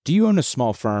Do you own a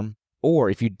small firm? Or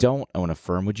if you don't own a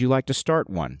firm, would you like to start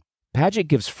one? Padgett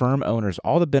gives firm owners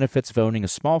all the benefits of owning a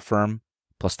small firm,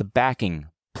 plus the backing,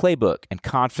 playbook, and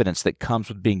confidence that comes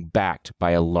with being backed by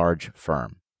a large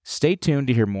firm. Stay tuned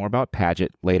to hear more about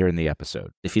Padgett later in the episode.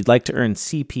 If you'd like to earn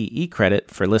CPE credit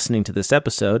for listening to this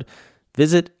episode,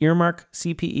 visit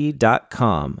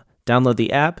earmarkcpe.com. Download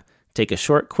the app, take a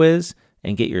short quiz,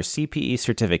 and get your CPE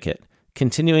certificate.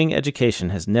 Continuing education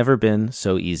has never been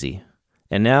so easy.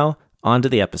 And now, on to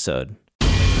the episode.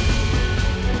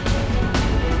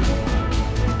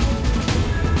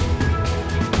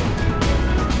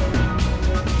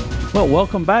 Well,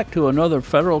 welcome back to another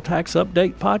Federal Tax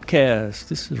Update podcast.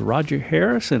 This is Roger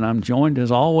Harris, and I'm joined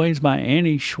as always by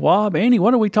Annie Schwab. Annie,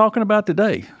 what are we talking about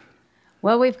today?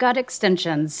 Well, we've got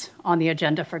extensions on the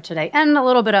agenda for today and a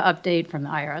little bit of update from the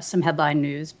IRS, some headline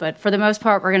news. But for the most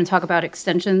part, we're going to talk about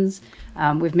extensions.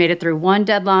 We've made it through one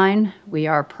deadline. We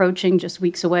are approaching just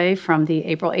weeks away from the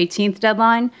April 18th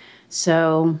deadline.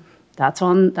 So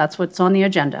that's what's on the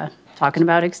agenda, talking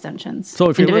about extensions. So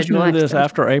if you're listening to this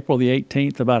after April the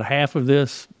 18th, about half of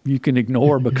this you can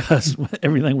ignore because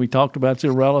everything we talked about is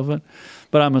irrelevant.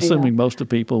 But I'm assuming most of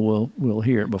the people will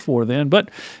hear it before then. But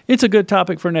it's a good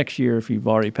topic for next year if you've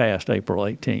already passed April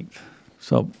 18th.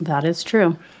 So that is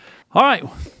true. All right.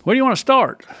 Where do you want to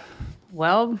start?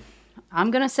 Well,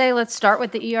 I'm going to say let's start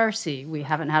with the ERC. We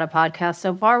haven't had a podcast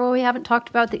so far where we haven't talked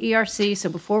about the ERC. So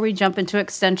before we jump into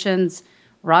extensions,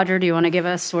 Roger, do you want to give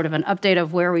us sort of an update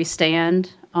of where we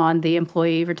stand on the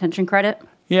employee retention credit?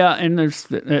 Yeah, and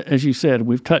there's, as you said,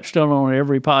 we've touched on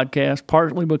every podcast,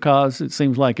 partly because it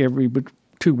seems like every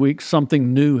 2 weeks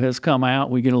something new has come out.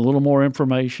 We get a little more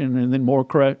information, and then more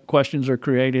questions are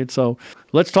created. So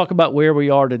let's talk about where we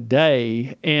are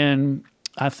today. And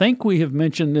I think we have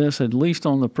mentioned this at least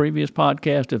on the previous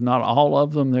podcast, if not all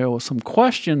of them. There was some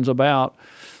questions about,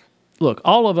 look,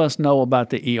 all of us know about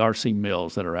the ERC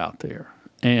mills that are out there.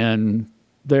 And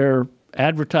they're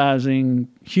advertising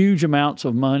huge amounts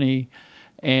of money,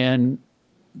 and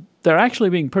they're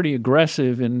actually being pretty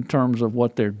aggressive in terms of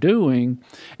what they're doing.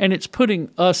 And it's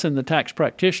putting us in the tax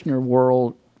practitioner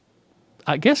world,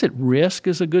 I guess at risk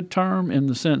is a good term, in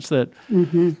the sense that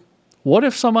what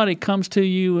if somebody comes to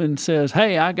you and says,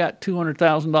 hey, I got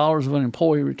 $200,000 of an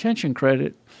employee retention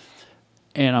credit,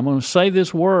 and I'm going to say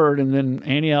this word, and then,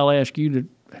 Annie, I'll ask you to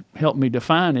help me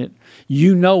define it.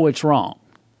 You know it's wrong.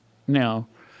 Now,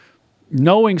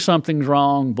 knowing something's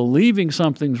wrong, believing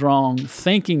something's wrong,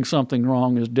 thinking something's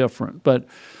wrong is different. But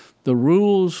the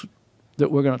rules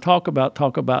that we're going to talk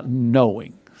about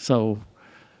knowing. So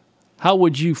how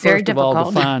would you, first of all,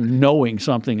 define knowing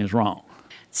something is wrong?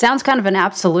 Sounds kind of an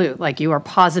absolute, like you are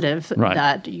positive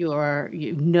that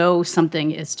you know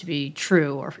something is to be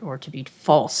true or to be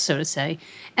false, so to say.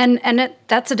 And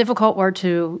that's a difficult word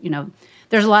to,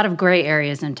 there's a lot of gray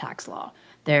areas in tax law.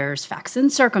 There's facts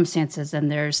and circumstances,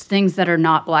 and there's things that are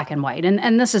not black and white.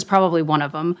 And this is probably one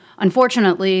of them.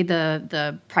 Unfortunately,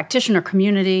 the practitioner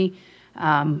community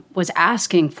was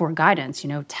asking for guidance.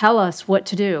 Tell us what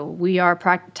to do. We are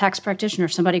tax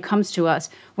practitioners. Somebody comes to us.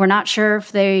 We're not sure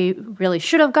if they really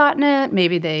should have gotten it.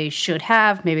 Maybe they should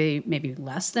have. Maybe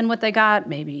less than what they got.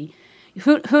 Maybe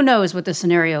who knows what the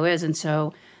scenario is. And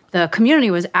so the community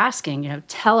was asking,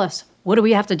 tell us, what do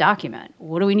we have to document?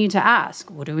 What do we need to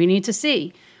ask? What do we need to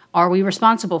see? Are we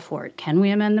responsible for it? Can we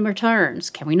amend the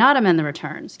returns? Can we not amend the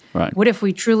returns? Right. What if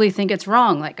we truly think it's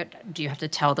wrong? Like, do you have to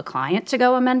tell the client to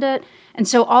go amend it? And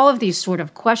so all of these sort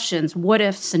of questions, what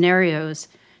if scenarios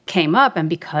came up, and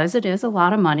because it is a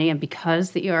lot of money and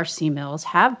because the ERC mills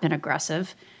have been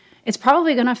aggressive, it's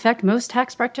probably going to affect most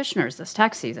tax practitioners this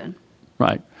tax season.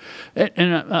 Right.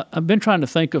 And I've been trying to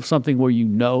think of something where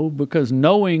because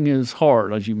knowing is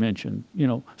hard, as you mentioned.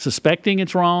 Suspecting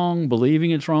it's wrong, believing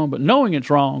it's wrong, but knowing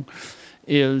it's wrong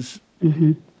is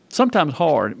sometimes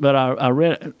hard. But I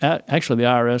read, actually the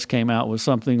IRS came out with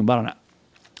something about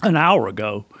an hour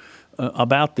ago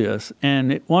about this.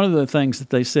 And one of the things that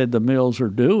they said the mills are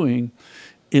doing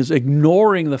is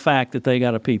ignoring the fact that they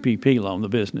got a PPP loan, the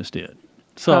business did.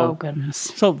 Oh, goodness.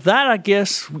 So that, I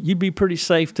guess, you'd be pretty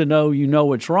safe to know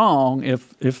it's wrong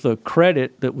if the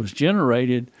credit that was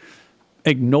generated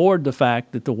ignored the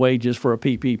fact that the wages for a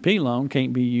PPP loan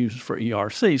can't be used for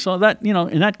ERC. So that,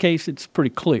 in that case, it's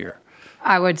pretty clear.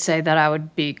 I would say that I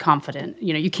would be confident.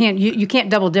 You can't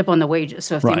double dip on the wages.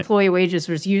 So if the employee wages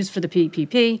was used for the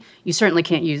PPP, you certainly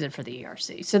can't use it for the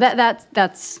ERC. So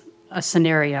that's a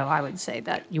scenario I would say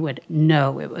that you would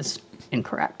know it was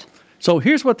incorrect. So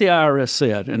here's what the IRS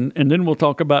said, and then we'll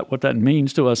talk about what that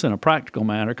means to us in a practical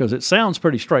manner, because it sounds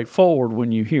pretty straightforward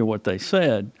when you hear what they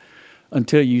said.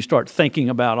 until you start thinking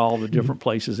about all the different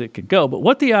places it could go. But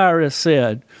what the IRS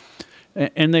said,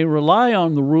 and they rely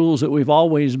on the rules that we've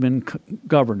always been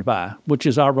governed by, which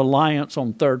is our reliance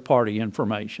on third-party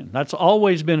information. That's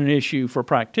always been an issue for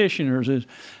practitioners, is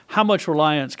how much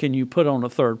reliance can you put on a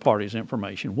third party's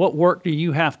information? What work do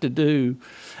you have to do?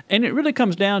 And it really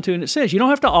comes down to, and it says you don't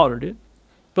have to audit it,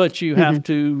 but you have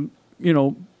to,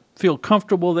 feel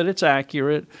comfortable that it's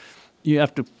accurate. You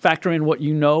have to factor in what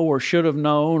you know or should have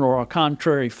known, or a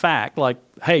contrary fact, like,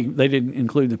 hey, they didn't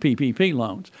include the PPP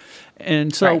loans.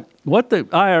 And so what the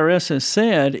IRS has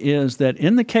said is that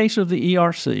in the case of the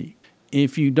ERC,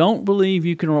 if you don't believe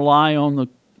you can rely on the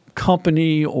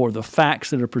company or the facts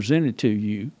that are presented to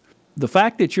you, the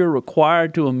fact that you're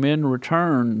required to amend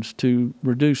returns to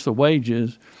reduce the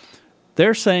wages,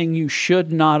 they're saying you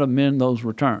should not amend those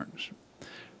returns.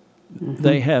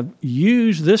 They have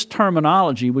used this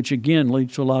terminology, which again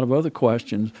leads to a lot of other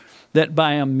questions, that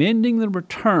by amending the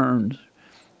returns,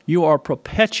 you are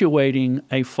perpetuating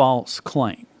a false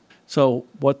claim. So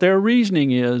what their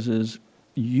reasoning is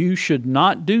you should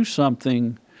not do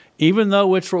something, even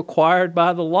though it's required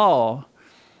by the law,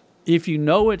 if you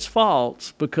know it's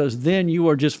false, because then you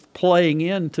are just playing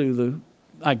into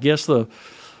the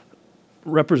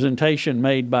representation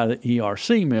made by the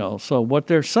ERC mill. So what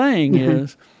they're saying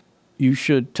is you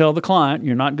should tell the client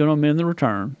you're not going to amend the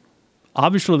return.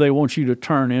 Obviously, they want you to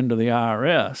turn into the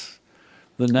IRS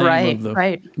the name of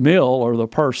the mill or the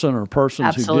person or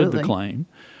persons who did the claim.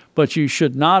 But you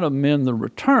should not amend the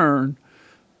return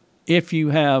if you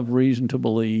have reason to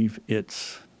believe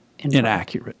it's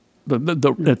inaccurate, that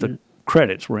the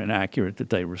credits were inaccurate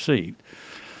that they received.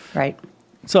 Right.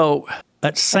 So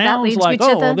that sounds like,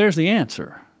 there's the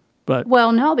answer. But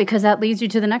well, no, because that leads you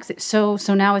to the next. So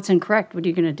now it's incorrect. What are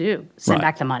you going to do? Send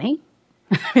back the money?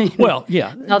 Well,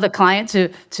 yeah. Tell the client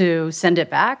to send it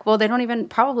back? Well, they don't even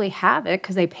probably have it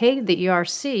because they paid the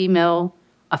ERC mill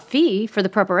a fee for the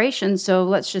preparation. So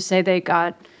let's just say they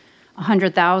got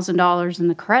 $100,000 in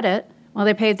the credit. Well,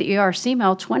 they paid the ERC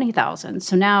mill $20,000.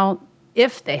 So now,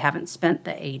 if they haven't spent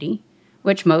the $80,000,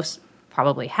 which most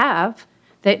probably have,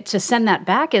 to send that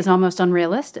back is almost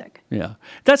unrealistic. Yeah.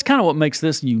 That's kind of what makes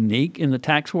this unique in the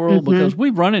tax world, because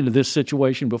we've run into this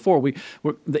situation before.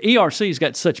 The ERC's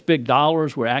got such big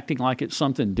dollars, we're acting like it's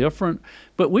something different.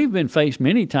 But we've been faced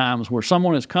many times where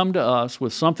someone has come to us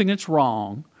with something that's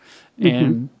wrong,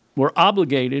 and we're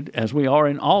obligated, as we are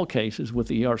in all cases with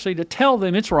the ERC, to tell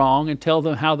them it's wrong and tell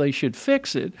them how they should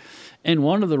fix it. And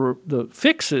one of the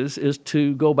fixes is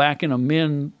to go back and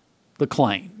amend the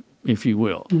claim, if you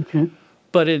will.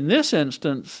 But in this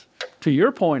instance, to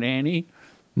your point, Annie,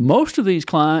 most of these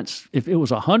clients, if it was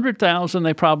 $100,000,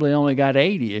 they probably only got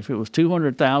 $80,000. If it was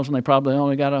 $200,000, they probably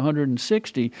only got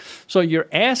 $160,000. So you're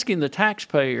asking the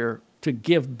taxpayer to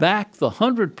give back the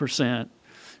 100%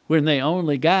 when they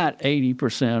only got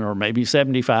 80%, or maybe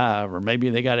 75%, or maybe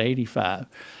they got 85%.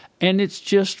 And it's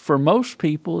just, for most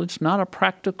people, it's not a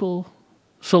practical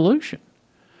solution.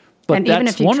 But and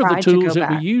that's one of the tools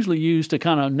that we usually use to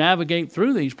kind of navigate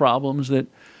through these problems, that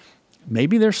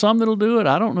maybe there's some that'll do it.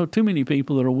 I don't know too many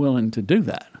people that are willing to do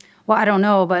that. Well, I don't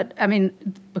know, but I mean,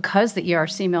 because the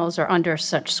ERC mills are under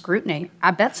such scrutiny,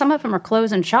 I bet some of them are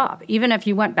closing shop. Even if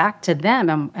you went back to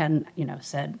them and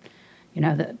said,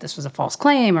 that this was a false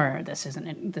claim, or this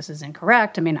is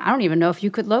incorrect. I mean, I don't even know if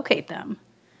you could locate them.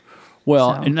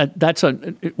 Well, and that's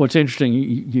what's interesting.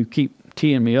 You keep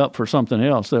teeing me up for something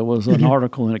else. There was an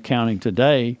article in Accounting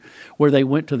Today where they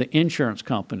went to the insurance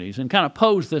companies and kind of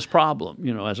posed this problem.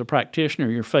 As a practitioner,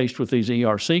 you're faced with these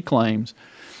ERC claims,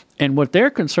 and what their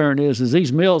concern is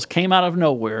these mills came out of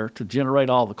nowhere to generate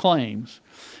all the claims.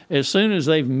 As soon as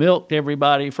they've milked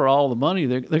everybody for all the money,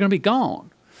 they're going to be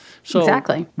gone. So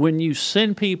when you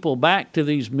send people back to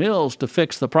these mills to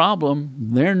fix the problem,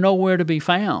 they're nowhere to be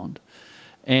found.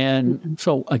 And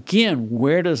so, again,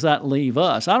 where does that leave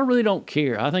us? I really don't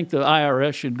care. I think the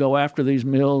IRS should go after these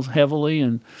mills heavily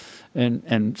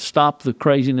and stop the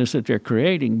craziness that they're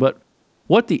creating. But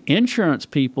what the insurance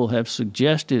people have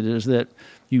suggested is that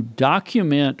you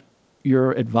document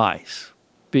your advice,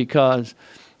 because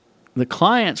the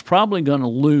client's probably going to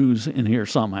lose in here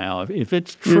somehow. If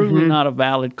it's truly not a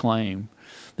valid claim,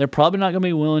 they're probably not going to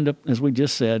be willing to, as we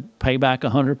just said, pay back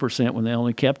 100% when they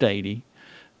only kept 80%.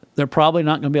 They're probably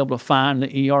not going to be able to find the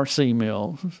ERC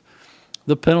mills.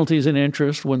 The penalties and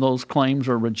interest when those claims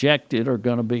are rejected are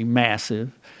going to be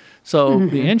massive. So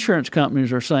the insurance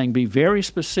companies are saying be very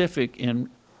specific in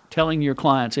telling your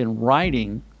clients in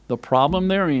writing the problem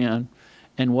they're in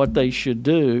and what they should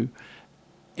do.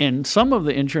 And some of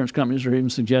the insurance companies are even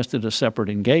suggested a separate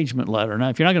engagement letter. Now,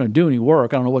 if you're not going to do any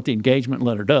work, I don't know what the engagement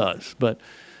letter does, but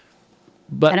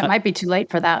But and it might be too late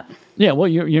for that. Yeah, well,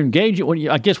 you're engaging.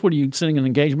 I guess what are you sending an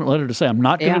engagement letter to say? I'm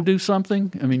not going to do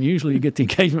something. I mean, usually you get the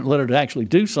engagement letter to actually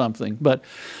do something, but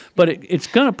it's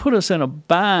going to put us in a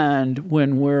bind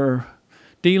when we're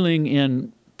dealing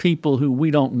in people who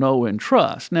we don't know and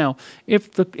trust. Now,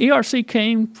 if the ERC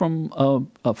came from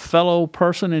a fellow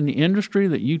person in the industry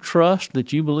that you trust,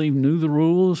 that you believe knew the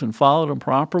rules and followed them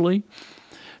properly,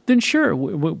 then sure,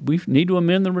 we need to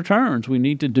amend the returns. We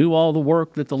need to do all the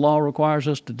work that the law requires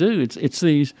us to do. It's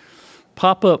these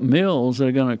pop-up mills that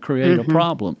are going to create a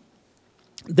problem.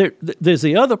 There's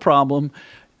the other problem.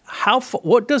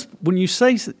 When you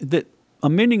say that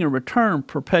amending a return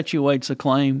perpetuates a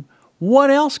claim, what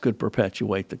else could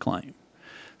perpetuate the claim?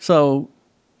 So,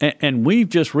 and we've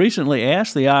just recently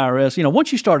asked the IRS,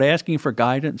 once you start asking for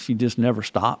guidance, you just never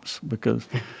stops because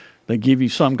they give you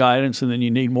some guidance and then you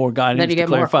need more guidance to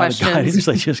clarify the guidance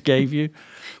they just gave you.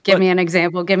 Give me an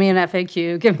example. Give me an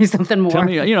FAQ. Give me something more. Tell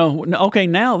me, okay,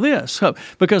 now this.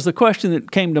 Because the question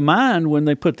that came to mind when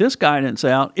they put this guidance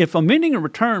out, if amending a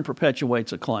return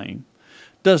perpetuates a claim,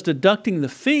 does deducting the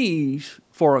fees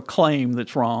for a claim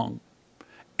that's wrong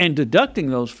and deducting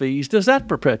those fees, does that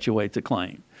perpetuate the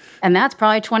claim? And that's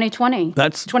probably 2020.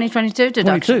 That's 2022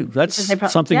 deduction. 22.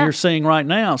 That's something you're seeing right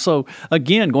now. So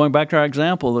again, going back to our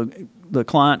example, the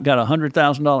client got a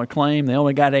 $100,000 claim. They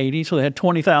only got $80,000, so they had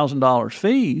 $20,000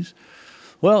 fees.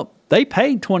 Well, they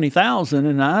paid $20,000,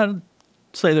 and I'd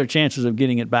say their chances of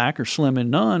getting it back are slim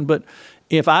and none. But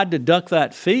if I deduct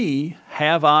that fee,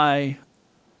 have I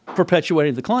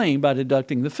perpetuated the claim by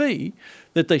deducting the fee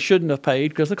that they shouldn't have paid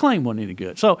because the claim wasn't any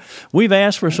good? So we've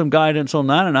asked for some guidance on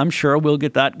that, and I'm sure we'll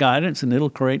get that guidance, and it'll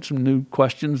create some new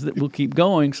questions that will keep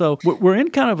going. So we're in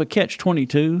kind of a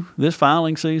catch-22 this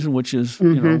filing season, which is,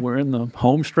 we're in the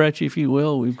home stretch, if you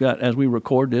will. We've got, as we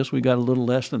record this, we've got a little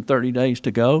less than 30 days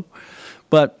to go.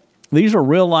 But these are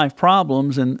real-life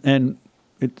problems, and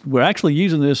we're actually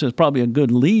using this as probably a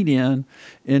good lead-in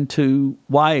into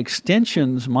why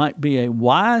extensions might be a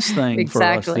wise thing for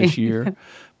us this year,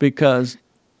 because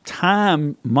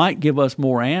time might give us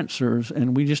more answers,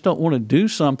 and we just don't want to do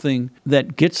something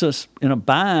that gets us in a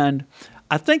bind.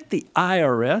 I think the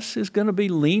IRS is going to be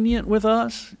lenient with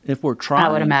us if we're trying. I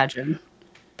would imagine.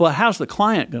 But how's the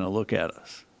client going to look at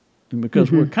us? And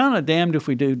because we're kind of damned if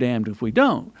we do, damned if we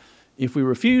don't. If we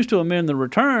refuse to amend the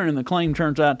return and the claim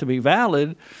turns out to be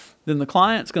valid, then the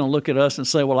client's going to look at us and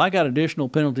say, well, I got additional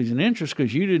penalties and interest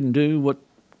because you didn't do what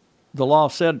the law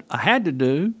said I had to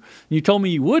do. You told me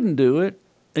you wouldn't do it,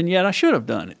 and yet I should have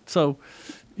done it. So,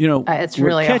 it's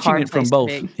really we're catching a hard it from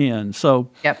both ends. So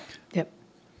Yep.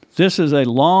 This is a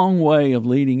long way of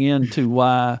leading into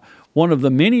why one of the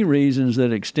many reasons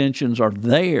that extensions are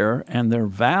there and they're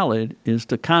valid is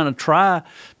to kind of try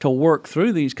to work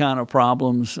through these kind of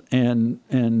problems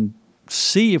and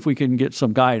see if we can get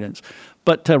some guidance.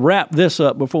 But to wrap this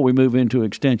up before we move into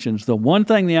extensions, the one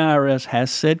thing the IRS has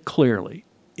said clearly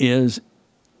is,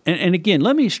 and again,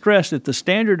 let me stress that the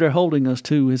standard they're holding us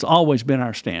to has always been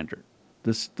our standard.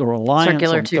 The reliance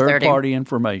Circular on 230. third-party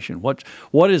information.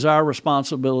 What is our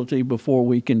responsibility before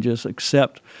we can just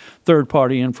accept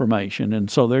third-party information? And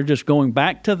so they're just going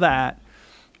back to that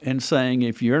and saying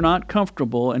if you're not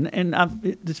comfortable,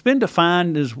 it's been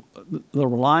defined as the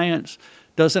reliance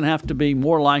doesn't have to be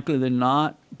more likely than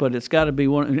not, but it's got to be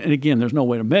one. And again, there's no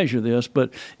way to measure this,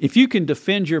 but if you can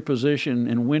defend your position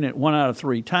and win it 1 out of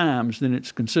 3 times, then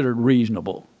it's considered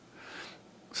reasonable.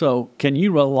 So can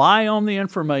you rely on the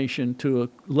information to a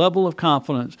level of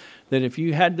confidence that if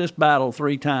you had this battle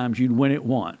 3 times, you'd win it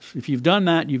once? If you've done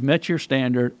that, you've met your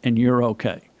standard and you're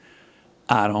okay.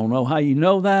 I don't know how you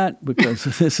know that because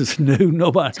this is new.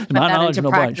 To my knowledge,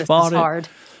 nobody's fought it. Hard.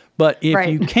 But if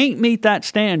you can't meet that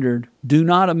standard, do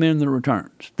not amend the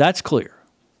returns. That's clear.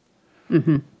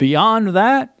 Beyond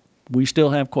that, we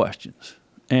still have questions.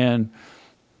 And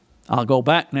I'll go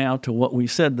back now to what we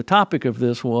said the topic of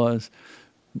this was.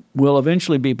 We'll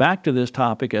eventually be back to this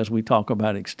topic as we talk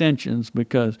about extensions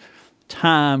because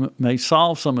time may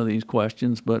solve some of these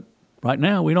questions, but right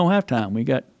now we don't have time. We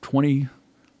got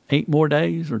 28 more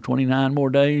days or 29 more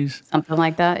days. Something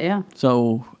like that, yeah.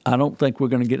 So I don't think we're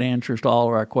going to get answers to all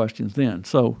of our questions then.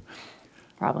 So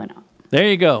probably not. There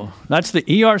you go. That's the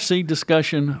ERC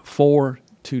discussion for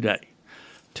today.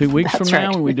 2 weeks from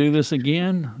now when we do this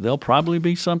again, there'll probably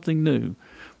be something new.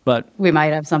 But we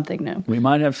might have something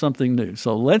new.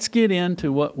 So let's get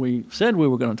into what we said we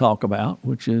were going to talk about,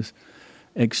 which is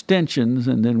extensions,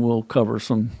 and then we'll cover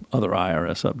some other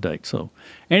IRS updates. So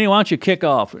anyway, why don't you kick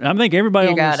off? I think everybody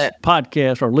on this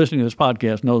podcast or listening to this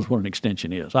podcast knows what an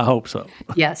extension is. I hope so.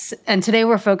 Yes. And today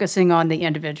we're focusing on the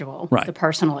individual, the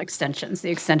personal extensions,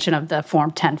 the extension of the Form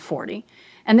 1040.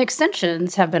 And the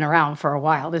extensions have been around for a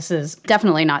while. This is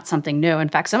definitely not something new. In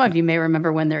fact, some of you may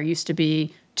remember when there used to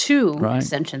be two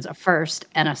extensions, a first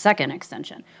and a second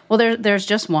extension. Well, there's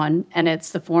just one, and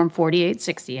it's the Form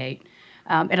 4868.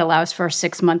 It allows for a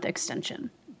 6-month extension,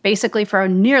 basically for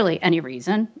nearly any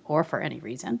reason or for any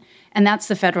reason. And that's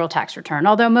the federal tax return,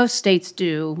 although most states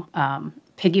do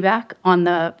piggyback on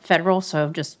the federal. So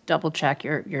just double check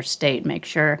your state, make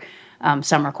sure.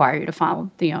 Some require you to file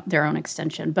their own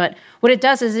extension. But what it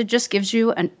does is it just gives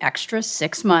you an extra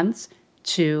 6 months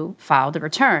to file the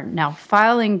return. Now,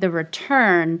 filing the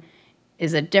return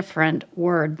is a different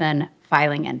word than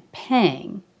filing and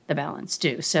paying the balance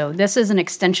due. So this is an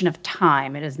extension of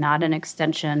time. It is not an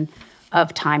extension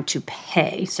of time to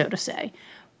pay, so to say.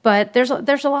 But there's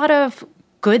a lot of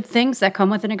good things that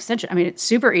come with an extension. I mean, it's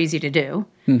super easy to do.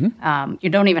 Mm-hmm. You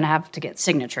don't even have to get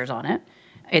signatures on it.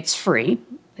 It's free.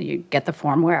 You get the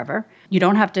form wherever. You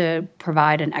don't have to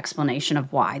provide an explanation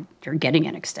of why you're getting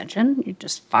an extension. You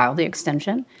just file the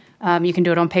extension. You can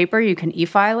do it on paper. You can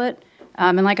e-file it.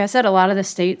 And like I said, a lot of the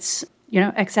states,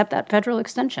 accept that federal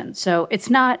extension. So it's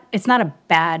not a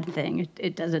bad thing.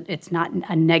 It's not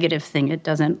a negative thing. It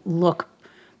doesn't look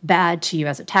bad to you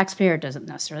as a taxpayer. It doesn't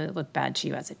necessarily look bad to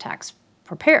you as a tax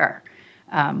preparer.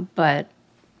 But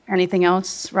anything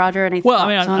else, Roger? Any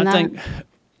thoughts on that? I think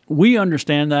we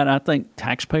understand that. I think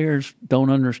taxpayers don't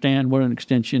understand what an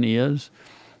extension is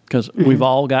because we've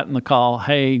all gotten the call,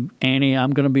 hey, Annie,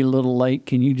 I'm going to be a little late.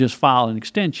 Can you just file an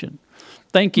extension?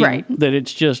 Thinking that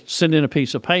it's just send in a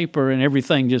piece of paper and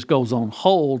everything just goes on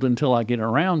hold until I get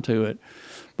around to it.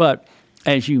 But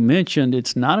as you mentioned,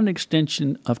 it's not an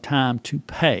extension of time to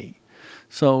pay.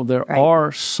 So there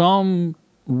are some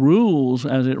rules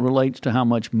as it relates to how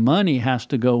much money has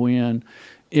to go in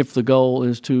if the goal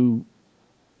is to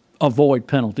avoid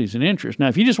penalties and interest. Now,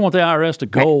 if you just want the IRS to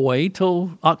go away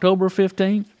till October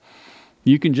 15th,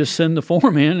 you can just send the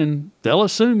form in and they'll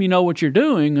assume you know what you're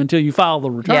doing until you file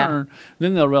the return. Yeah.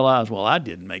 Then they'll realize, well, that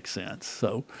didn't make sense.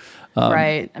 So,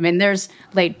 right. I mean, there's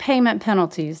late payment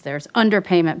penalties. There's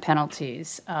underpayment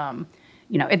penalties.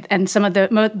 And some of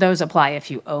those apply if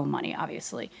you owe money,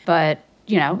 obviously. But,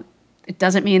 it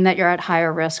doesn't mean that you're at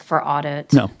higher risk for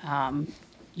audit. No.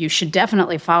 You should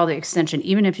definitely file the extension,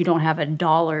 even if you don't have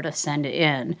 $1 to send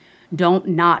in. Don't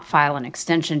not file an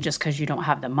extension just because you don't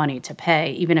have the money to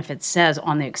pay, even if it says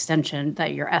on the extension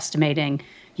that you're estimating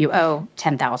you owe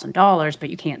 $10,000, but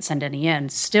you can't send any in.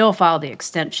 Still file the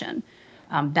extension.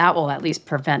 That will at least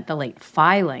prevent the late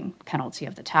filing penalty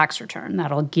of the tax return.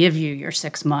 That'll give you your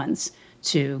 6 months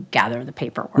to gather the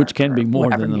paperwork. Which can be more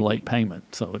than the late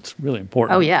payment. So it's really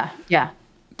important. Oh, yeah.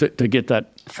 To get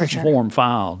that form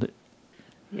filed.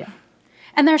 Yeah.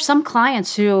 And there's some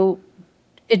clients who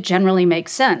it generally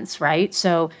makes sense, right?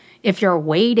 So if you're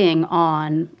waiting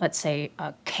on, let's say,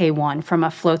 a K-1 from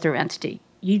a flow-through entity,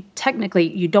 you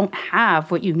don't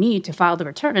have what you need to file the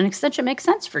return. An extension makes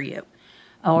sense for you.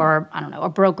 Or, I don't know, a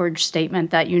brokerage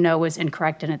statement that is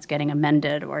incorrect and it's getting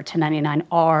amended, or a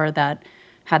 1099-R that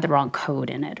had the wrong code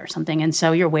in it or something. And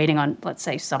so you're waiting on, let's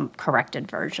say, some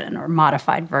corrected version or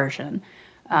modified version.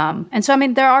 And so,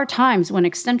 there are times when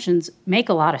extensions make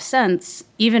a lot of sense,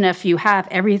 even if you have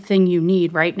everything you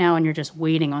need right now and you're just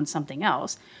waiting on something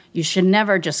else. You should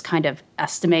never just kind of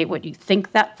estimate what you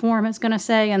think that form is going to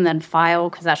say and then file,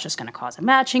 because that's just going to cause a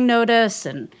matching notice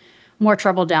and more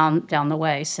trouble down the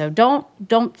way. So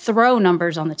don't throw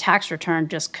numbers on the tax return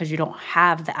just because you don't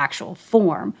have the actual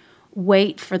form.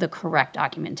 Wait for the correct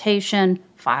documentation,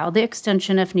 file the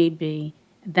extension if need be,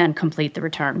 then complete the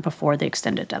return before the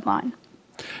extended deadline.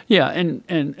 Yeah,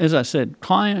 and as I said,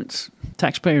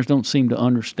 taxpayers don't seem to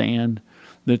understand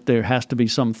that there has to be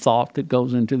some thought that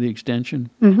goes into the extension.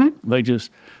 Mm-hmm. They just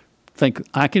think,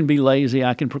 I can be lazy,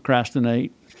 I can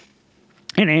procrastinate,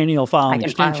 and Annie will file an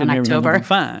extension and everything will be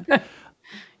fine.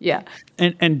 Yeah.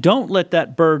 And don't let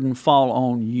that burden fall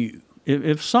on you.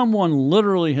 If someone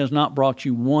literally has not brought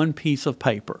you one piece of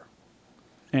paper,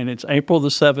 and it's April the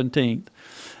 17th,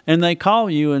 and they call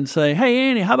you and say, hey,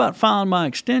 Annie, how about filing my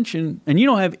extension? And you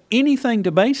don't have anything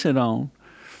to base it on,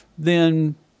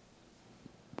 then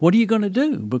what are you going to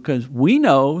do? Because we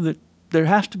know that there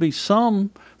has to be some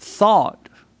thought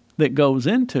that goes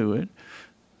into it.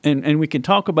 And we can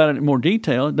talk about it in more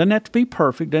detail. It doesn't have to be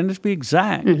perfect. It doesn't have to be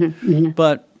exact. Mm-hmm, mm-hmm.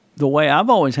 But the way I've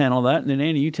always handled that, and then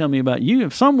Andy, you tell me about you.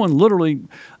 If someone literally,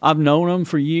 I've known them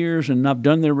for years and I've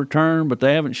done their return, but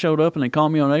they haven't showed up and they call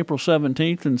me on April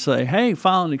 17th and say, hey,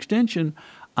 file an extension,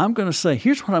 I'm going to say,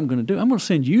 here's what I'm going to do. I'm going to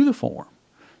send you the form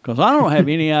because I don't have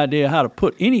any idea how to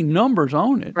put any numbers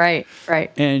on it. Right.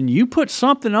 And you put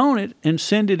something on it and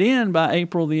send it in by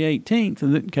April the 18th,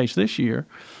 in case this year.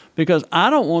 because I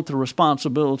don't want the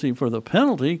responsibility for the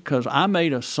penalty because I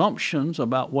made assumptions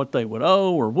about what they would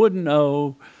owe or wouldn't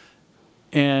owe.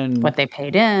 And what they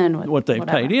paid in.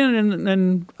 Paid in,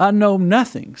 and I know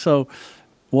nothing. So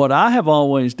what I have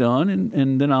always done,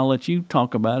 and then I'll let you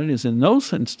talk about it, is in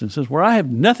those instances where I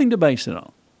have nothing to base it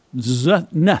on,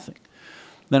 nothing,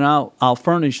 then I'll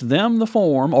furnish them the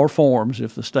form or forms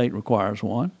if the state requires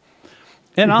one.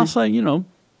 And I'll say,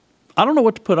 I don't know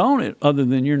what to put on it other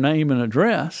than your name and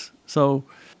address. So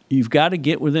you've got to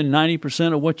get within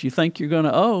 90% of what you think you're going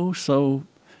to owe. So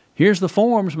here's the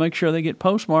forms. Make sure they get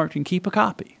postmarked and keep a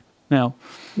copy. Now,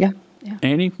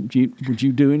 Annie, would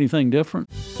you do anything different?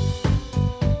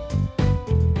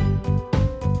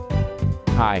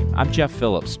 Hi, I'm Jeff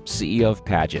Phillips, CEO of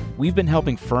Padgett. We've been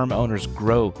helping firm owners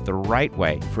grow the right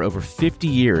way for over 50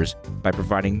 years by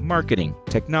providing marketing,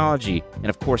 technology, and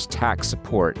of course, tax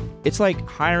support. It's like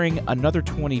hiring another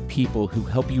 20 people who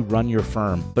help you run your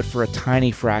firm, but for a tiny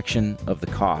fraction of the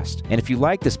cost. And if you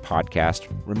like this podcast,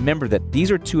 remember that these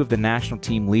are two of the national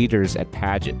team leaders at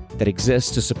Padgett that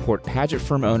exist to support Padgett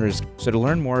firm owners. So to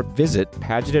learn more, visit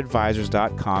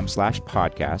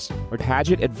PadgettAdvisors.com/podcast or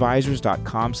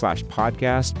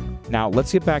PadgettAdvisors.com/podcast. Now,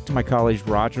 let's get back to my colleagues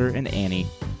Roger and Annie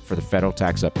for the federal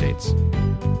tax updates.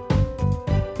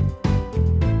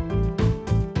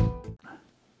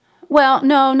 Well,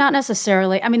 no, not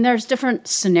necessarily. I mean, there's different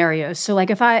scenarios. So like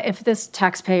if this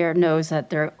taxpayer knows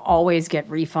that they always get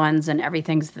refunds and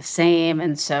everything's the same,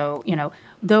 and so,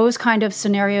 those kind of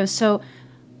scenarios. So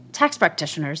tax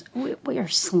practitioners, we are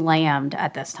slammed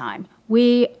at this time.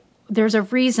 There's a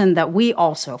reason that we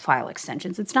also file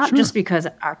extensions. It's not just because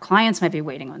our clients might be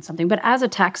waiting on something, but as a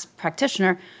tax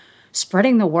practitioner,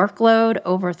 spreading the workload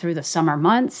over through the summer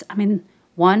months,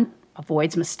 one,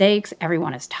 avoids mistakes.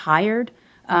 Everyone is tired.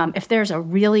 If there's a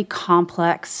really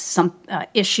complex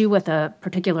issue with a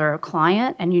particular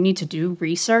client and you need to do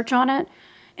research on it,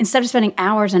 instead of spending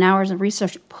hours and hours of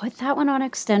research, put that one on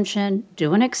extension,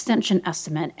 do an extension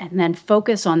estimate, and then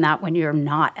focus on that when you're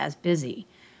not as busy.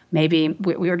 Maybe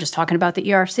we were just talking about the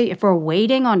ERC. If we're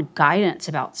waiting on guidance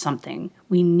about something,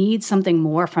 we need something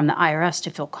more from the IRS to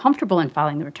feel comfortable in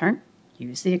filing the return,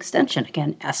 use the extension.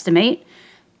 Again, estimate,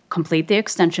 complete the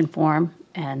extension form,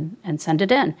 and send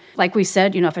it in. Like we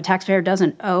said, if a taxpayer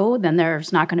doesn't owe, then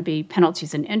there's not going to be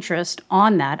penalties and interest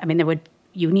on that.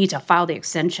 You need to file the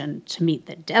extension to meet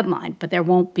the deadline, but there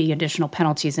won't be additional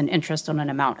penalties and interest on an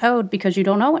amount owed because you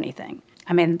don't owe anything.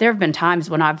 There have been times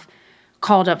when I've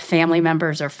called up family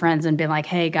members or friends and been like,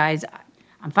 hey guys,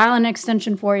 I'm filing an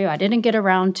extension for you. I didn't get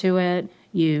around to it.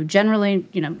 You generally,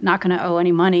 not going to owe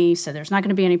any money, so there's not going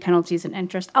to be any penalties and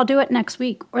interest. I'll do it next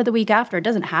week or the week after. It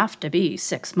doesn't have to be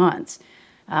 6 months.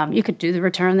 You could do the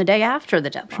return the day after the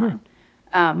deadline.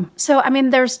 Sure.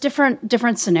 There's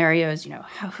different scenarios,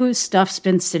 whose stuff's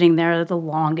been sitting there the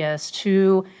longest,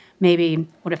 who maybe,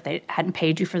 what if they hadn't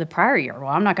paid you for the prior year? Well,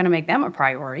 I'm not going to make them a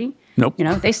priority. Nope.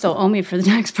 They still owe me for the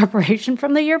tax preparation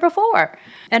from the year before.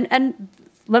 And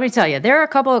let me tell you, there are a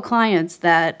couple of clients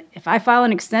that if I file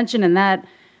an extension and that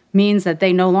means that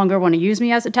they no longer want to use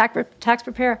me as a tax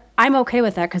preparer, I'm okay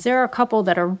with that because there are a couple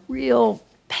that are real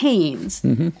pains,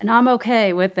 and I'm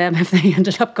okay with them if they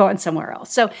ended up going somewhere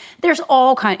else. So there's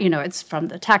all it's from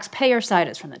the taxpayer side,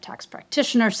 it's from the tax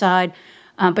practitioner side.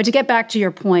 But to get back to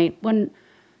your point,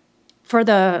 for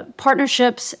the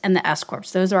partnerships and the S-corps,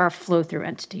 those are our flow-through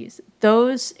entities.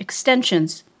 Those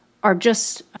extensions are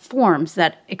just forms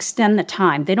that extend the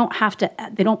time. They don't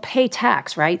pay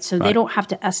tax, right? So they don't have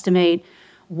to estimate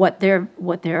what their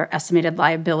estimated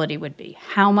liability would be.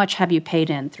 How much have you paid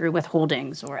in through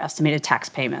withholdings or estimated tax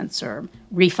payments or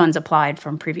refunds applied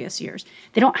from previous years?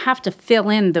 They don't have to fill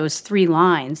in those 3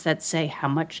 lines that say how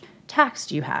much tax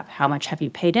do you have? How much have you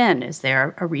paid in? Is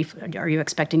there a refund? Are you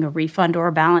expecting a refund or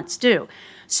a balance due?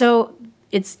 So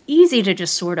it's easy to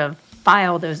just sort of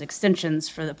file those extensions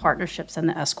for the partnerships and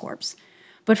the S-corps.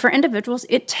 But for individuals,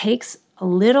 it takes a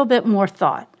little bit more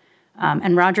thought.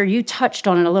 And Roger, you touched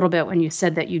on it a little bit when you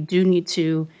said that you do need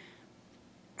to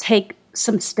take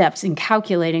some steps in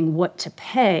calculating what to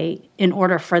pay in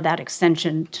order for that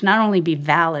extension to not only be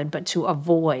valid, but to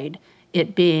avoid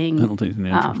it being penalties and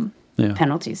interest.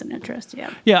 Penalties and interest,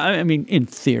 yeah. Yeah, in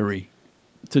theory,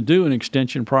 to do an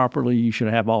extension properly, you should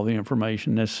have all the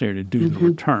information necessary to do the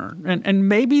return. And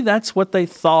maybe that's what they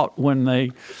thought when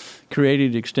they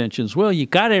created extensions. Well, you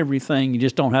got everything, you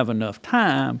just don't have enough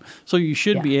time, so you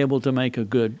should be able to make a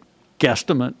good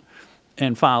guesstimate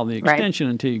and file the extension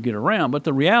until you get around. But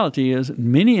the reality is,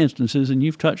 in many instances, and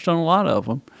you've touched on a lot of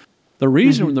them, the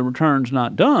reason the return's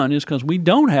not done is because we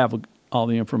don't have all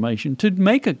the information to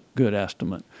make a good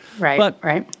estimate. Right,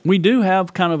 but we do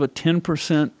have kind of a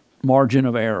 10% margin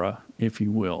of error, if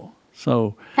you will.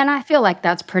 So, and I feel like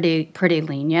that's pretty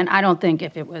lenient. I don't think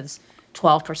if it was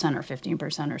 12% or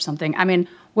 15% or something. I mean,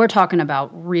 we're talking about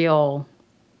real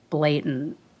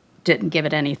blatant, didn't give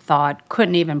it any thought,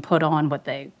 couldn't even put on what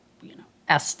they,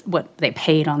 what they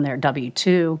paid on their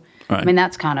W-2. Right. I mean,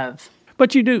 that's kind of.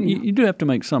 But you do have to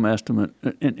make some estimate,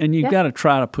 and you've got to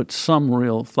try to put some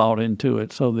real thought into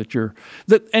it so that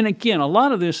and again, a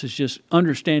lot of this is just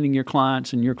understanding your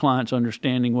clients and your clients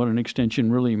understanding what an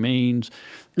extension really means,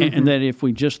 and that if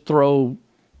we just throw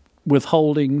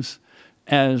withholdings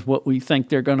as what we think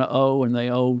they're going to owe and they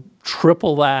owe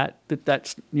triple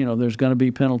that's, there's going to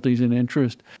be penalties and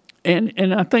interest.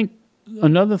 And I think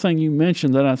another thing you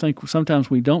mentioned that I think sometimes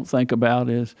we don't think about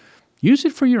is use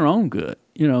it for your own good.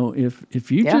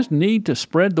 If you just need to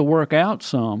spread the work out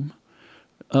some,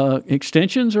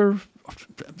 extensions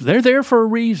they're there for a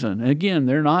reason. Again,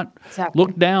 they're not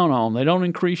looked down on. They don't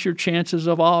increase your chances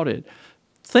of audit.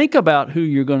 Think about who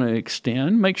you're going to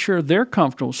extend. Make sure they're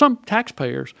comfortable. Some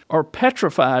taxpayers are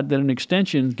petrified that an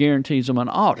extension guarantees them an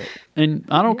audit, and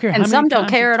I don't care how many times. And some don't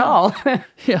care at all.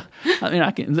 Yeah,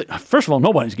 I mean, first of all,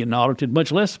 nobody's getting audited,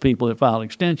 much less people that file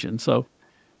extensions. So,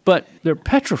 but they're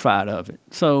petrified of it.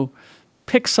 So,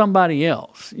 pick somebody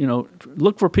else.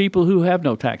 Look for people who have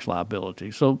no tax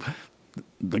liability. So,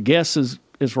 the guess is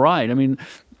right. I mean,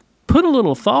 put a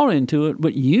little thought into it,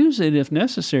 but use it if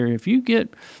necessary. If you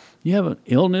have an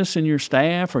illness in your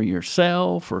staff or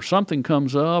yourself or something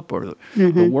comes up or the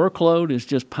workload is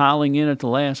just piling in at the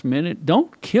last minute,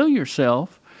 don't kill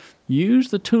yourself. Use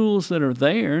the tools that are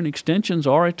there, and extensions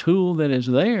are a tool that is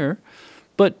there,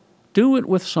 but do it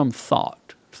with some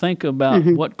thought. Think about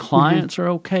what clients are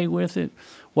okay with it,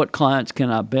 what clients can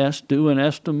I best do an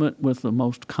estimate with the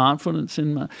most confidence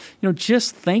in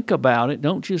just think about it.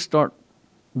 Don't just start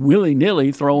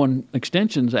willy-nilly throwing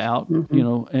extensions out,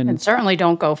 and certainly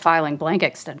don't go filing blank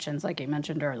extensions like you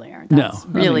mentioned earlier. That's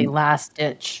really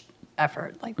last-ditch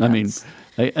effort.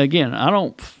 Again, I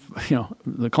don't,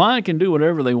 the client can do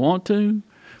whatever they want to,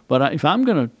 but if I'm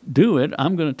going to do it,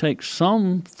 I'm going to take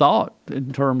some thought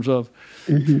in terms of,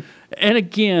 and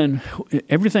again,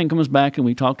 everything comes back, and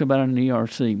we talked about it in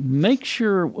ERC. Make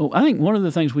sure, I think one of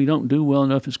the things we don't do well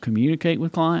enough is communicate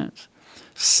with clients.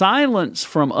 Silence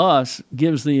from us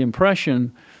gives the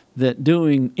impression that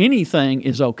doing anything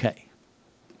is okay.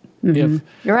 You're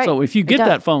right. So if you get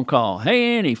that phone call,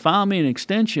 hey, Annie, file me an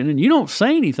extension, and you don't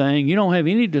say anything, you don't have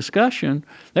any discussion,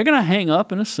 they're going to hang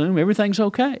up and assume everything's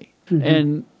okay.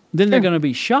 And then they're going to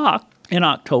be shocked in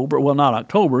October. Well, not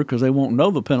October, because they won't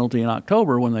know the penalty in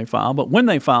October when they file, but when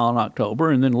they file in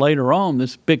October, and then later on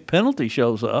this big penalty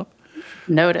shows up.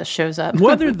 Notice shows up.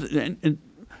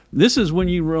 This is when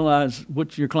you realize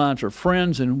which your clients are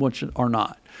friends and which are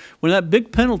not. When that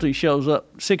big penalty shows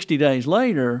up 60 days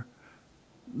later,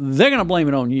 they're going to blame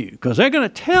it on you because they're going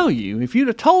to tell you, if you'd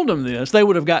have told them this, they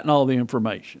would have gotten all the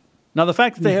information. Now, the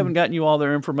fact that they haven't gotten you all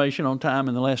their information on time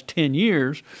in the last 10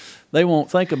 years, they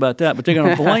won't think about that, but they're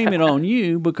going to blame it on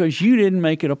you because you didn't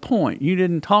make it a point. You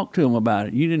didn't talk to them about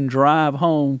it. You didn't drive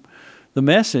home the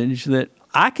message that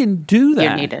I can do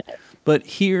that. You needed it. But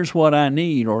here's what I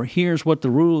need, or here's what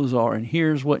the rules are, and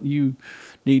here's what you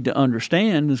need to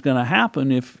understand is going to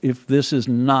happen if this is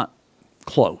not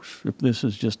close, if this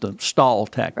is just a stall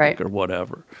tactic or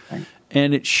whatever. Right.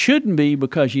 And it shouldn't be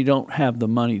because you don't have the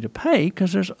money to pay,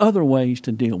 because there's other ways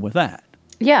to deal with that.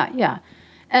 Yeah.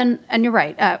 And you're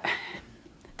right.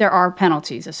 There are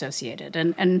penalties associated.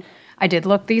 And I did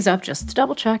look these up just to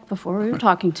double check before we were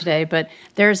talking today, but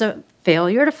there's a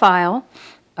failure to file,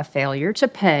 a failure to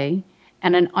pay,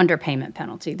 and an underpayment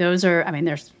penalty. Those are,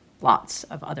 there's lots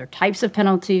of other types of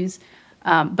penalties,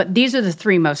 but these are the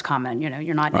three most common.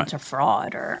 You're not into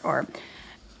fraud or.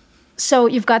 So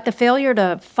you've got the failure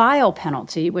to file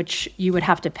penalty, which you would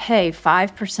have to pay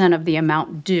 5% of the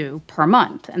amount due per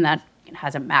month, and that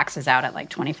maxes out at like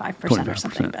 25% or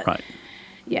something. But, right.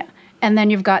 Yeah, and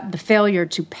then you've got the failure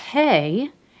to pay,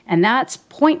 and that's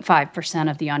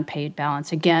 0.5% of the unpaid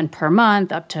balance, again, per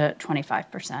month, up to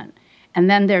 25%. And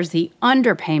then there's the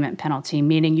underpayment penalty,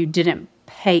 meaning you didn't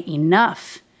pay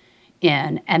enough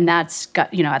in, and that's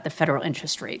got, at the federal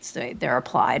interest rates, they're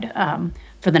applied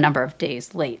for the number of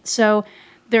days late. So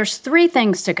there's three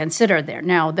things to consider there.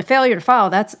 Now, the failure to file,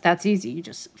 that's easy. You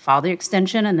just file the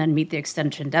extension and then meet the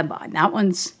extension deadline. That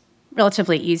one's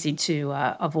relatively easy to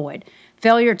avoid.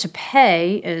 Failure to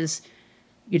pay is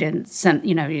you didn't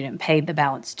pay the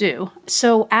balance due.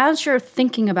 So as you're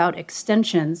thinking about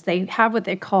extensions, they have what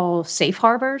they call safe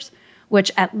harbors,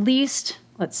 which at least,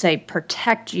 let's say,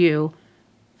 protect you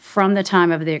from the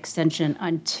time of the extension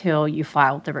until you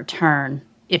file the return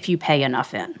if you pay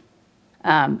enough in.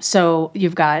 So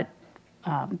you've got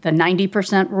the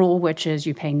 90% rule, which is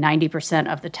you pay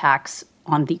 90% of the tax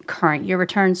on the current year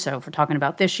return. So if we're talking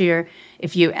about this year,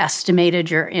 if you estimated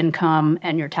your income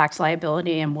and your tax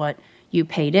liability and what you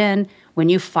paid in, when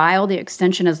you file the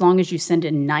extension, as long as you send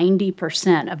in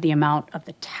 90% of the amount of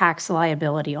the tax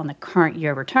liability on the current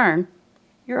year return,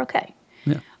 you're okay.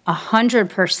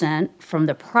 100% from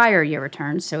the prior year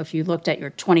return. So if you looked at your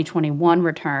 2021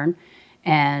 return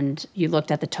and you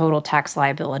looked at the total tax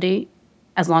liability,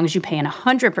 as long as you pay in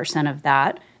 100% of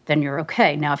that, then you're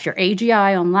okay. Now, if your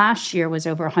AGI on last year was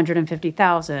over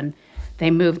 $150,000, they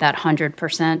moved that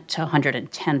 100% to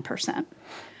 110%.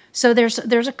 So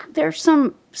there's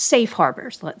some safe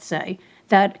harbors, let's say,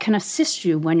 that can assist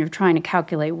you when you're trying to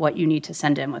calculate what you need to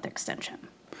send in with extension.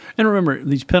 And remember,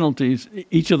 these penalties,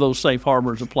 each of those safe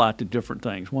harbors apply to different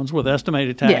things. One's with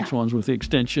estimated tax, one's with the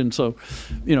extension. So,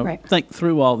 think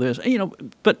through all this.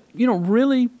 But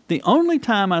really, the only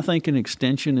time I think an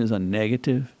extension is a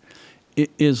negative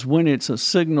is when it's a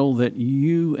signal that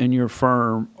you and your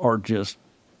firm are just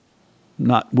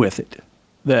not with it.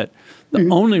 That the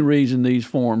only reason these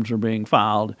forms are being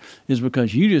filed is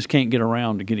because you just can't get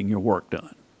around to getting your work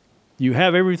done. You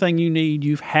have everything you need.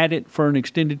 You've had it for an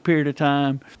extended period of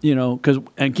time, because,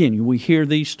 again, we hear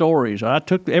these stories. I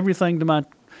took everything to my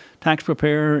tax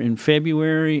preparer in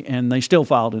February, and they still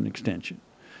filed an extension.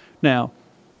 Now,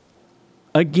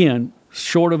 again,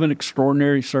 short of an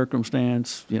extraordinary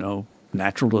circumstance,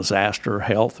 natural disaster,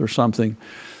 health or something,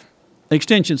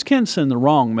 extensions can send the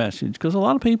wrong message because a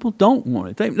lot of people don't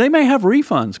want it. They may have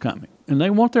refunds coming and they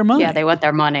want their money. Yeah, they want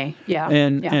their money. Yeah.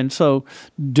 And so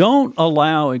don't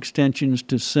allow extensions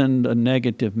to send a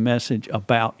negative message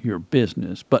about your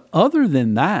business. But other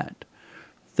than that,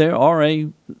 they are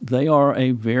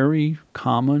a very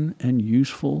common and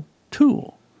useful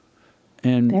tool.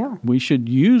 And we should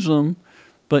use them,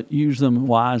 but use them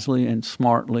wisely and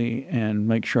smartly and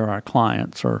make sure our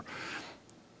clients are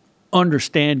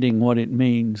understanding what it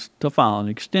means to file an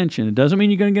extension. It doesn't mean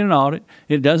you're going to get an audit.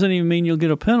 It doesn't even mean you'll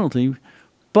get a penalty,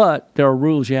 but there are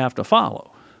rules you have to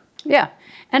follow. Yeah.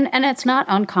 And it's not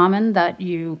uncommon that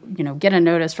you get a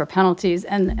notice for penalties,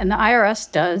 and the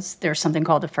IRS does. There's something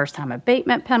called the first-time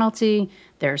abatement penalty.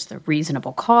 There's the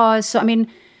reasonable cause. So,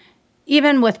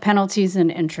 even with penalties and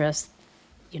interest,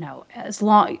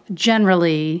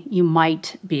 generally you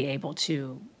might be able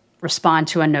to respond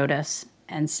to a notice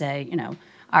and say,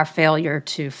 our failure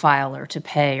to file or to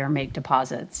pay or make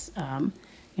deposits,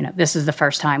 this is the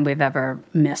first time we've ever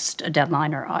missed a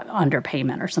deadline or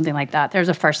underpayment or something like that. There's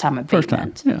a first-time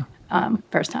abatement.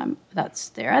 First time that's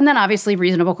there. And then obviously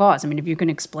reasonable cause. If you can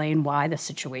explain why the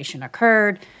situation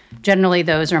occurred, generally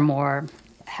those are more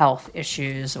health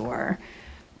issues or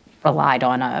relied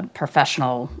on a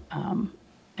professional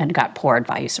and got poor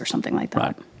advice or something like that.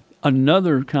 Right.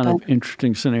 Another kind of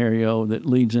interesting scenario that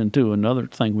leads into another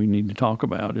thing we need to talk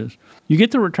about is you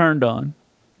get the return done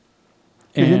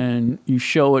and you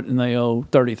show it and they owe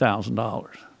 $30,000.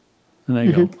 And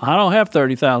they go, I don't have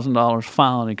 $30,000,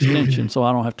 file an extension so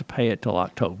I don't have to pay it till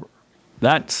October.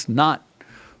 That's not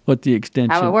what the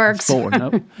extension is for.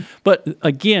 No. But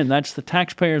again, that's the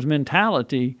taxpayer's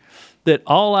mentality that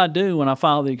all I do when I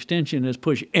file the extension is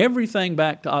push everything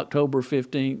back to October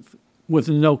 15th with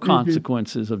no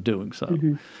consequences of doing so.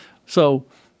 So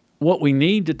what we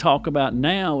need to talk about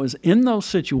now is in those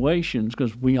situations,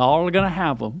 because we all are going to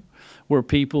have them, where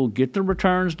people get the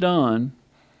returns done.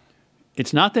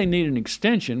 It's not they need an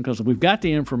extension because we've got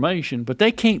the information, but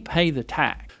they can't pay the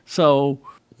tax. So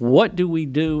what do we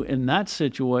do in that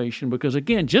situation? Because,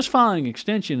 again, just filing an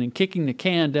extension and kicking the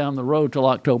can down the road till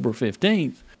October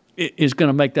 15th is going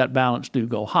to make that balance due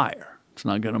go higher. It's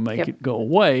not going to make it go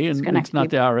away. And it's not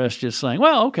the IRS just saying,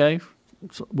 well, okay,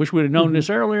 wish we'd have known this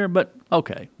earlier, but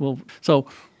okay. Well, so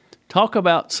talk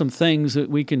about some things that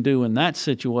we can do in that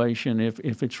situation.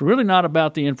 If it's really not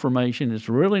about the information, it's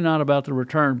really not about the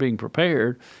return being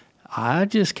prepared, I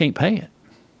just can't pay it.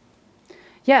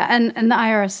 Yeah, and the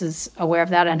IRS is aware of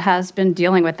that and has been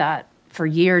dealing with that for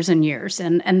years and years.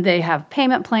 And they have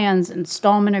payment plans,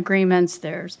 installment agreements.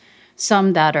 There's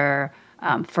some that are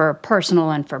for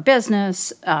personal and for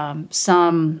business.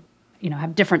 Some,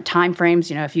 have different time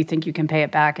frames. If you think you can pay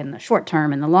it back in the short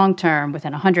term and the long term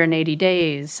within 180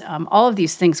 days, all of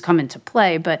these things come into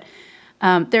play. But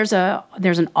there's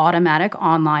an automatic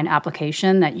online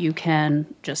application that you can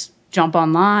just jump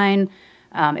online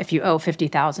if you owe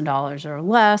 $50,000 or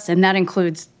less, and that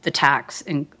includes the tax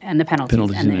and the penalties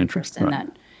and the interest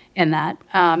in that.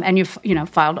 And you've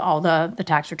filed all the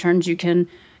tax returns. You can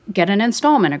get an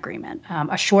installment agreement.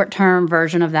 A short-term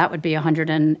version of that would be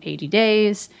 180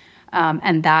 days.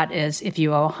 And that is if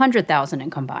you owe $100,000 in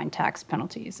combined tax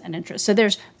penalties and interest. So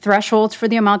there's thresholds for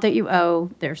the amount that you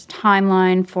owe. There's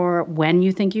timeline for when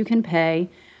you think you can pay.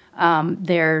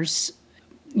 There's,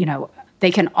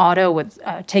 they can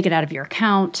take it out of your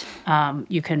account.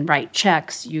 You can write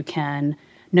checks. You can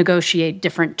negotiate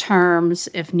different terms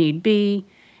if need be.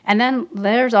 And then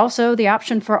there's also the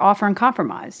option for offer and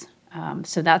compromise.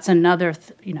 So that's another,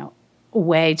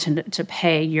 way to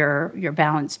pay your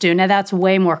balance due. Now that's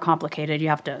way more complicated. You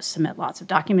have to submit lots of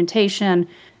documentation.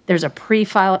 There's a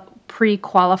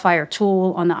pre-qualifier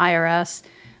tool on the IRS.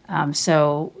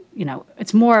 So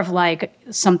it's more of like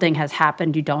something has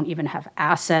happened. You don't even have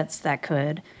assets that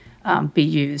could be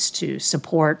used to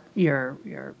support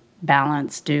your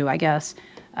balance due, I guess.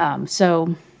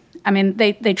 So, I mean,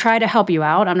 they try to help you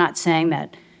out. I'm not saying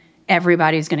that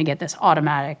everybody's going to get this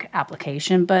automatic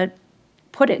application, but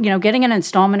getting an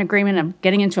installment agreement and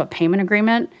getting into a payment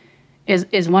agreement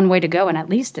is one way to go, and at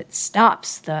least it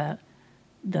stops the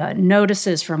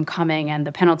notices from coming and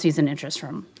the penalties and interest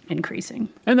from increasing.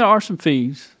 And there are some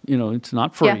fees. It's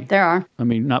not free. Yeah, there are. I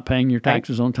mean, not paying your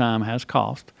taxes on time has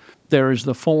cost. There is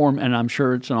the form, and I'm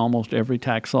sure it's in almost every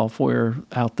tax software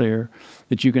out there,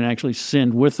 that you can actually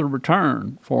send with the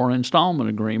return for an installment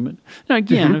agreement. Now,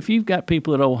 again, if you've got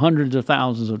people that owe hundreds of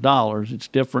thousands of dollars, it's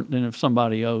different than if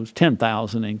somebody owes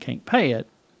 $10,000 and can't pay it.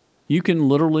 You can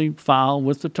literally file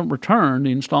with the return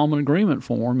the installment agreement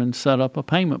form and set up a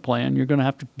payment plan. You're going to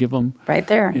have to give them right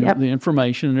there, the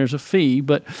information, and there's a fee.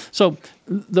 But so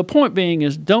the point being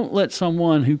is, don't let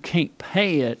someone who can't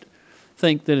pay it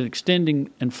think that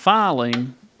extending and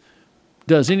filing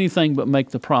does anything but make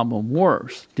the problem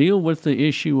worse. Deal with the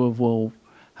issue of, well,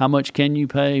 how much can you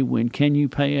pay? When can you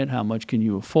pay it? How much can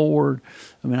you afford?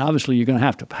 I mean, obviously, you're going to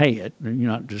have to pay it. You're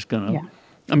not just going to. Yeah.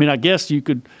 I mean, I guess you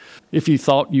could, if you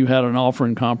thought you had an offer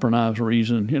and compromise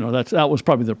reason, that was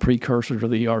probably the precursor to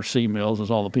the ERC mills,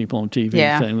 is all the people on TV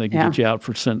saying they can get you out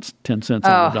for 10 cents on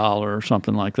the dollar or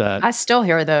something like that. I still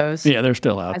hear those. Yeah, they're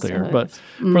still out there. But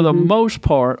for the most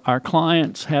part, our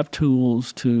clients have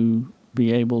tools to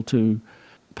be able to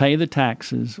pay the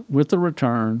taxes with the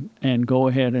return and go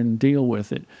ahead and deal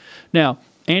with it. Now,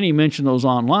 Annie mentioned those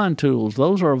online tools.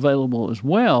 Those are available as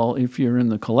well if you're in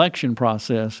the collection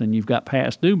process and you've got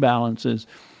past due balances.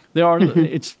 There are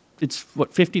it's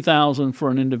what, $50,000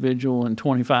 for an individual and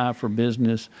 $25,000 for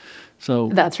business. So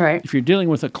that's right. If you're dealing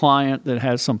with a client that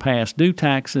has some past due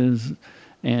taxes,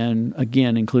 and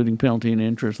again including penalty and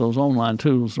interest, those online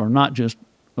tools are not just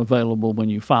available when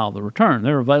you file the return.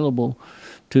 They're available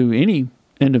to any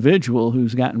individual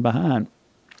who's gotten behind.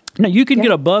 Now you can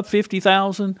get above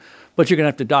 $50,000. But you're going to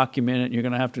have to document it. You're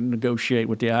going to have to negotiate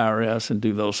with the IRS and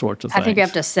do those sorts of things. I think you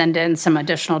have to send in some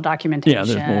additional documentation. Yeah,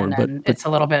 there's more, but it's a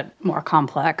little bit more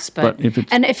complex.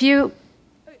 If you,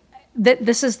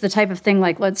 this is the type of thing,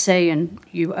 like let's say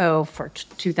you owe for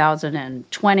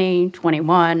 2020,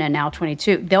 21, and now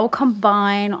 22. They'll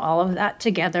combine all of that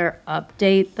together,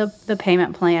 update the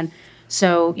payment plan.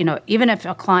 So, even if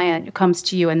a client comes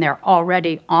to you and they're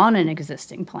already on an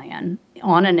existing payment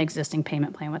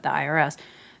plan with the IRS,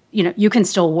 you can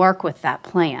still work with that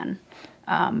plan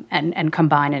and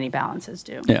combine any balances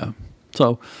due. Yeah.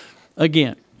 So,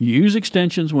 again, use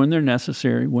extensions when they're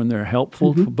necessary, when they're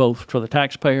helpful for both for the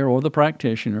taxpayer or the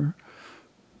practitioner.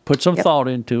 Put some thought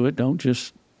into it. Don't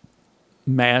just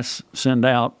mass send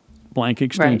out blank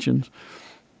extensions.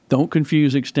 Right. Don't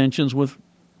confuse extensions with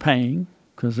paying,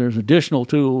 because there's additional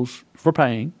tools for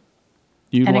paying.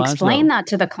 And explain that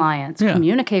to the clients. Yeah.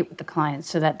 Communicate with the clients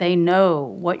so that they know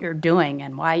what you're doing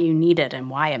and why you need it and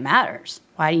why it matters.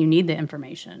 Why you need the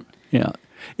information. Yeah,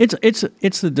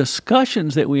 it's the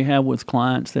discussions that we have with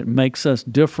clients that makes us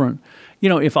different.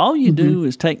 If all you do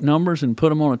is take numbers and put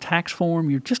them on a tax form,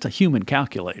 you're just a human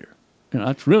calculator.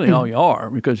 That's really all you are,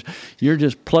 because you're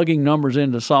just plugging numbers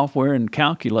into software and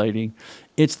calculating.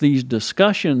 It's these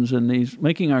discussions and these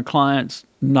making our clients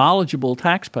knowledgeable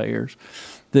taxpayers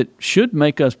that should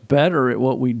make us better at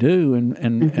what we do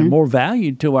and more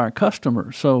valued to our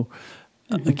customers. So,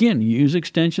 again, use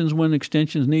extensions when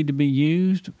extensions need to be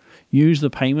used. Use the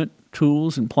payment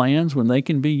tools and plans when they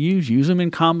can be used. Use them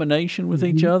in combination with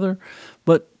each other.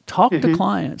 But talk to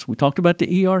clients. We talked about the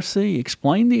ERC.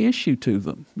 Explain the issue to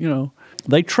them.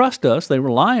 They trust us. They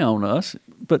rely on us.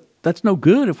 But that's no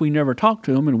good if we never talk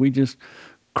to them and we just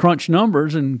crunch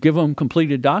numbers and give them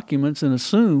completed documents and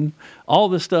assume all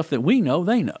the stuff that we know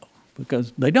they know,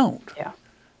 because they don't. Yeah.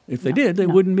 If they did, they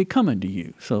wouldn't be coming to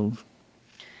you. So,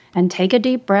 and take a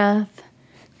deep breath,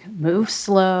 move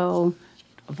slow,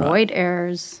 avoid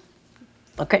errors,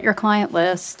 look at your client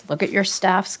list, look at your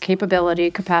staff's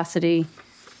capacity,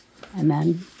 and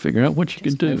then figure out what you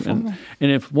can do.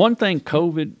 And if one thing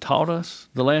COVID taught us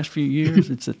the last few years,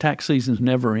 it's that tax seasons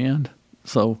never end.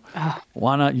 So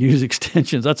why not use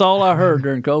extensions? That's all I heard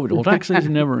during COVID. Well, tax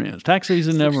season never ends. Tax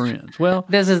season never ends. Well,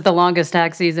 this is the longest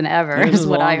tax season ever, is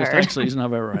what I heard. This is the longest tax season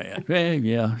I've ever had.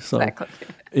 Yeah. So exactly.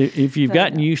 If you've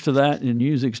gotten used to that and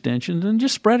use extensions, then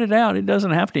just spread it out. It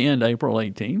doesn't have to end April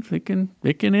 18th. It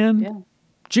can end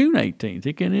June 18th.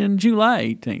 It can end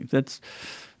July 18th.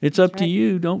 It's up to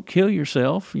you. Don't kill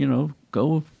yourself.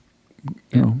 Go.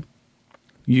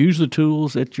 Use the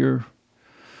tools at your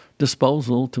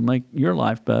disposal to make your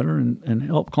life better and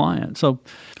help clients. So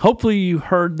hopefully you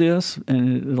heard this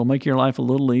and it'll make your life a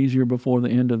little easier before the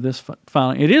end of this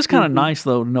filing. It is kind of nice,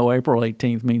 though, to know April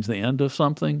 18th means the end of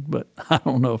something, but I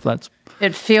don't know if that's...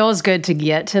 It feels good to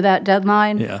get to that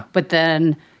deadline, but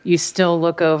then you still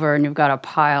look over and you've got a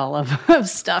pile of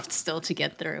stuff still to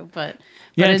get through. But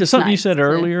it's something you said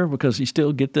earlier, because you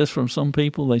still get this from some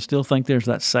people. They still think there's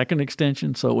that second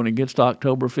extension. So when it gets to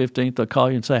October 15th, they'll call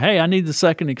you and say, hey, I need the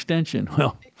second extension.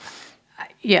 Well,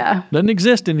 doesn't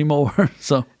exist anymore.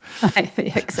 So,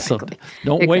 exactly. So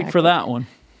don't wait for that one.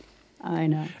 I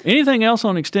know. Anything else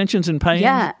on extensions and payments?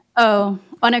 Yeah. Oh,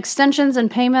 on extensions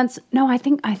and payments? No, I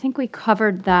think we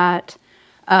covered that.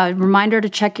 Reminder to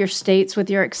check your states with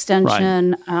your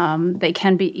extension. Right. They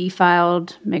can be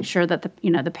e-filed. Make sure that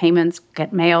the payments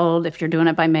get mailed. If you're doing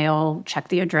it by mail, check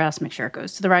the address. Make sure it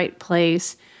goes to the right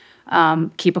place.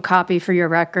 Keep a copy for your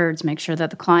records. Make sure that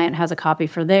the client has a copy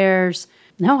for theirs.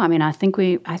 No, I mean I think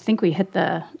we hit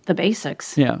the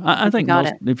basics. Yeah, I think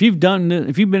if you've been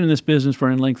in this business for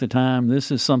any length of time,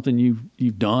 this is something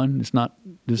you've done.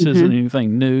 This isn't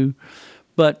anything new.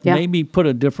 But maybe put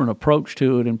a different approach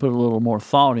to it and put a little more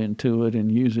thought into it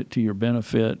and use it to your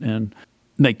benefit and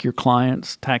make your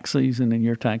clients' tax season and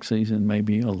your tax season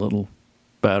maybe a little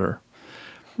better.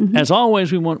 Mm-hmm. As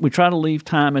always, we try to leave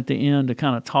time at the end to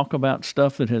kind of talk about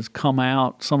stuff that has come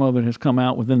out. Some of it has come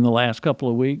out within the last couple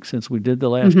of weeks since we did the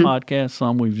last podcast.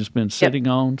 Some we've just been sitting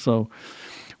on. So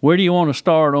where do you want to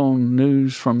start on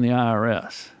news from the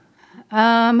IRS?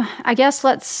 I guess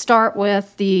let's start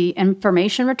with the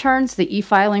information returns, the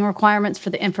e-filing requirements for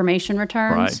the information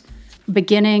returns. Right.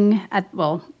 Beginning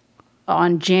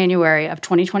on January of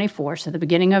 2024, so the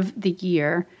beginning of the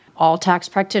year, all tax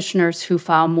practitioners who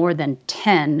file more than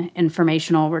 10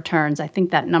 informational returns, I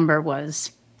think that number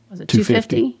was it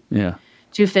 250? Yeah.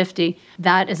 250.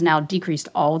 That is now decreased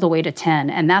all the way to 10.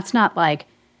 And that's not like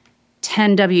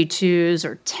 10 W-2s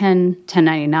or 10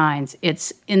 1099s.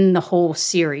 It's in the whole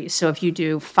series. So if you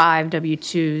do 5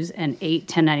 W-2s and 8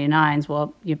 1099s,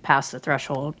 well, you pass the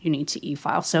threshold. You need to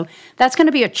e-file. So that's going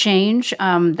to be a change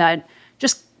that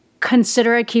just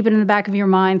consider it. Keep it in the back of your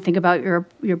mind. Think about your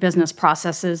business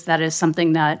processes. That is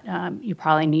something that you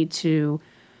probably need to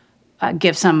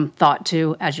give some thought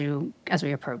to as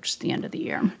we approach the end of the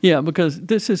year. Yeah, because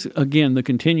this is, again, the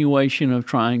continuation of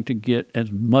trying to get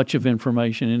as much of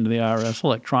information into the IRS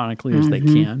electronically as they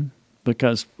can.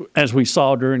 Because as we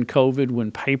saw during COVID, when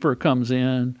paper comes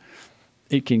in,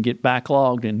 it can get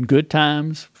backlogged in good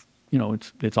times.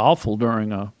 It's awful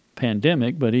during a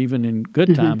pandemic, but even in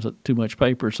good times, too much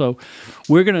paper. So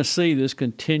we're going to see this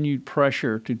continued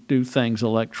pressure to do things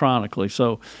electronically.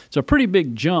 So it's a pretty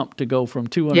big jump to go from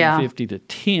 250 to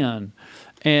 10.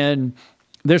 And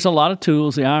there's a lot of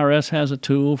tools. The IRS has a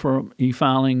tool for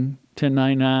e-filing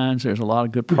 1099s. There's a lot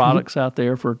of good products out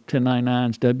there for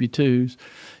 1099s, W-2s.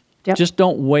 Yep. Just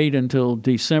don't wait until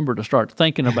December to start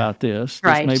thinking about this.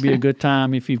 Right. This may be a good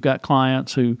time if you've got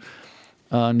clients who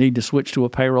need to switch to a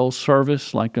payroll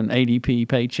service like an ADP,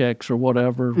 Paychex, or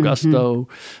whatever, Gusto,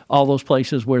 all those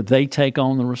places where they take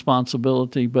on the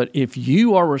responsibility. But if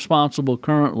you are responsible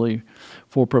currently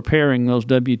for preparing those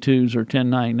W-2s or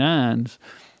 1099s,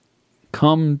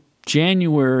 come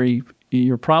January,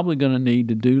 you're probably going to need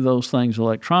to do those things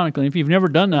electronically. If you've never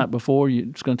done that before,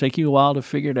 it's going to take you a while to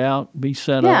figure it out, be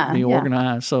set up, be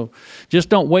organized. So just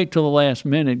don't wait till the last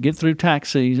minute. Get through tax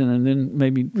season and then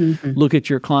maybe look at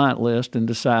your client list and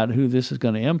decide who this is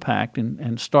going to impact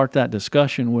and start that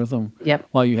discussion with them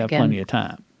while you have plenty of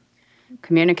time.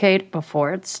 Communicate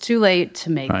before it's too late to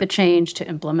make the change, to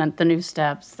implement the new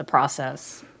steps, the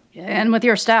process. And with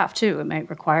your staff, too. It might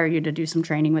require you to do some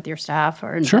training with your staff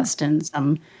or invest in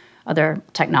some other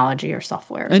technology or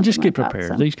software. And just get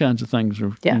prepared. These kinds of things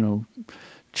are,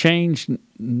 change.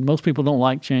 Most people don't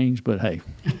like change, but hey,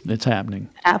 it's happening.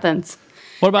 It happens.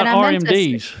 What about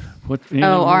RMDs?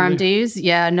 RMDs?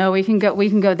 Yeah, no, we can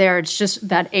go there. It's just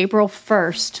that April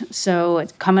 1st, so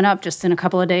it's coming up just in a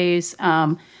couple of days.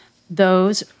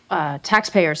 Those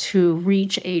taxpayers who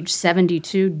reach age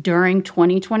 72 during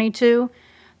 2022,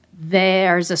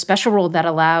 there's a special rule that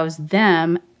allows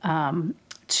them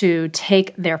to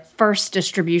take their first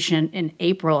distribution in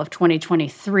April of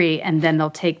 2023, and then they'll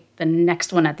take the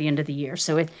next one at the end of the year.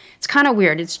 So it's kind of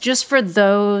weird. It's just for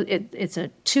those, it's a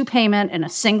 2 payment in a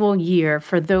single year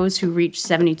for those who reach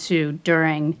 72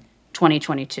 during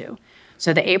 2022.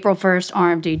 So the April 1st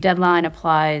RMD deadline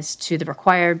applies to the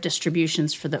required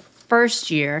distributions for the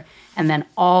first year, and then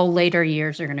all later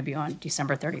years are going to be on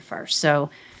December 31st. So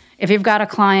if you've got a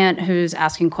client who's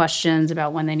asking questions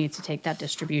about when they need to take that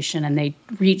distribution and they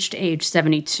reached age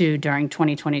 72 during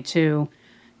 2022,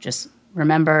 just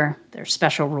remember there's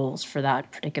special rules for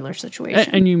that particular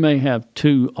situation. And you may have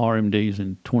 2 RMDs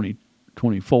in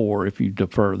 2024 if you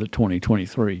defer the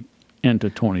 2023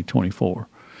 into 2024.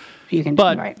 You can do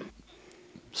right.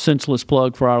 Senseless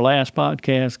plug for our last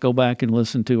podcast. Go back and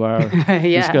listen to our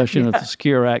discussion of the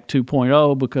Secure Act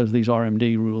 2.0 because these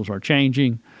RMD rules are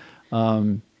changing.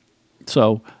 But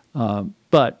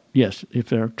yes, if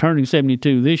they're turning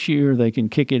 72 this year, they can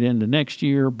kick it into next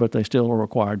year, but they still are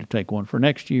required to take one for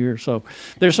next year. So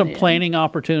there's some planning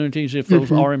opportunities if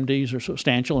those RMDs are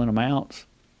substantial in amounts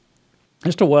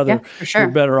as to whether you're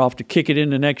better off to kick it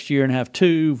into next year and have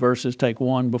 2 versus take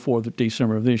one before the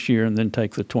December of this year and then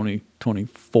take the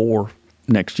 2024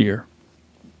 next year.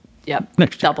 Yep.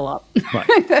 Next year. Double up.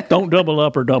 Right. Don't double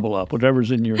up or double up.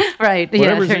 Whatever's in your right.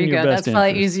 Whatever's there in you your go. best That's probably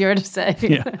interest. easier to say.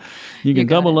 Yeah. You can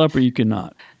double up or you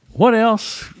cannot. What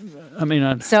else?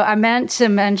 So I meant to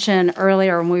mention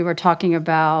earlier when we were talking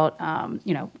about,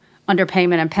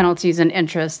 underpayment and penalties and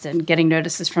interest and getting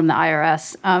notices from the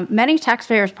IRS. Many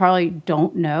taxpayers probably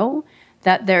don't know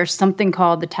that there's something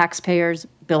called the Taxpayers'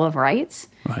 Bill of Rights.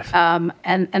 Right.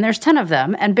 And there's 10 of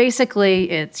them. And basically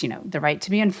it's, the right to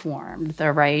be informed,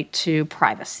 the right to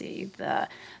privacy,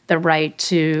 the right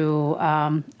to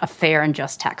a fair and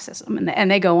just tax system.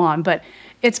 And they go on. But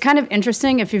it's kind of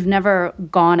interesting. If you've never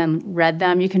gone and read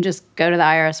them, you can just go to the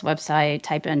IRS website,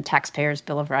 type in Taxpayers'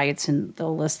 Bill of Rights, and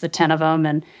they'll list the 10 of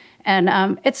them.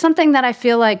 And it's something that I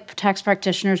feel like tax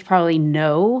practitioners probably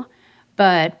know,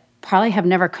 but probably have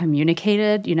never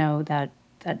communicated, that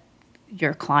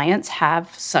your clients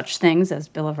have such things as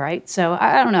Bill of Rights. So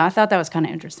I don't know. I thought that was kind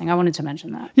of interesting. I wanted to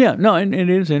mention that. Yeah, no, and it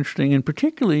is interesting, and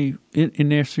particularly in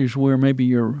instances where maybe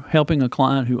you're helping a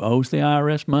client who owes the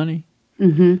IRS money.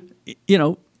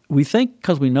 Mm-hmm. We think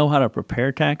because we know how to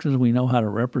prepare taxes, we know how to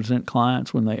represent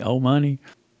clients when they owe money.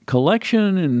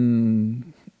 Collection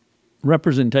and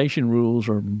representation rules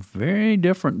are very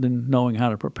different than knowing how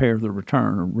to prepare the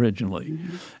return originally.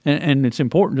 Mm-hmm. And it's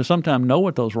important to sometimes know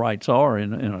what those rights are,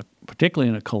 particularly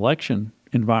in a collection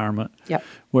environment,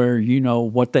 where you know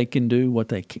what they can do, what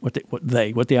the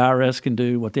IRS can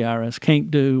do, what the IRS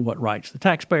can't do, what rights the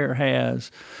taxpayer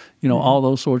has, all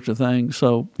those sorts of things.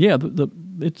 So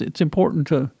it's important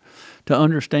to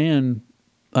understand,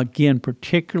 again,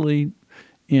 particularly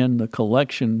in the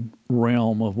collection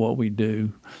realm of what we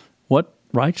do, what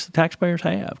rights the taxpayers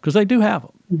have, because they do have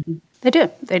them. Mm-hmm. They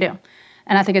do,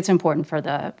 and I think it's important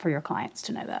for your clients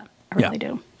to know that. I really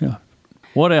do. Yeah.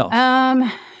 What else?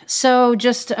 So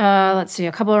just let's see,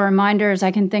 a couple of reminders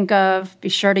I can think of. Be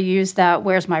sure to use that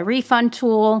Where's My Refund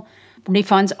tool.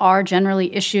 Refunds are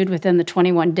generally issued within the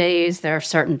 21 days. There are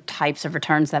certain types of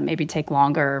returns that maybe take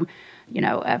longer,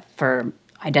 for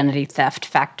identity theft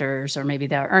factors, or maybe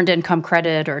the earned income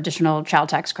credit or additional child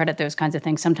tax credit. Those kinds of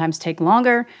things sometimes take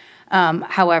longer.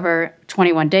 However,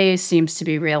 21 days seems to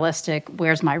be realistic.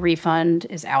 Where's My Refund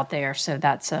is out there, so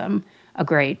that's a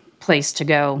great place to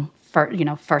go for,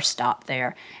 first stop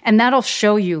there. And that'll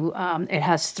show you, it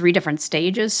has 3 different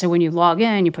stages. So when you log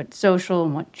in, you put social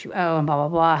and what you owe and blah, blah,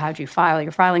 blah, how'd you file,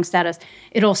 your filing status.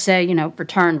 It'll say,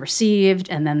 return received,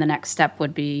 and then the next step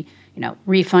would be,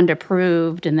 refund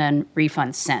approved, and then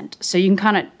refund sent. So you can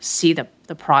kind of see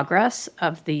the progress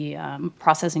of the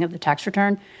processing of the tax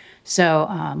return. So,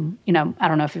 I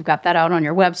don't know if you've got that out on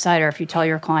your website or if you tell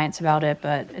your clients about it,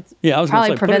 but it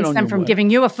probably prevents them from giving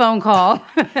you a phone call.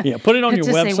 Put it on your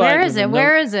website. Say, where is it?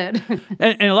 Where is it?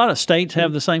 And a lot of states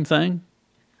have the same thing.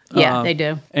 Yeah, they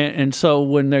do. And so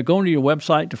when they're going to your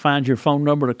website to find your phone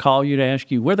number to call you to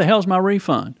ask you, where the hell's my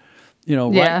refund?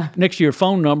 Right next to your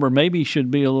phone number maybe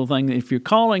should be a little thing. If you're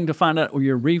calling to find out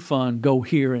your refund, go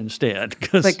here instead.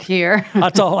 Click here.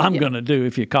 That's all I'm going to do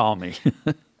if you call me.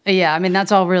 Yeah, I mean,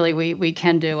 that's all really we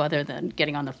can do other than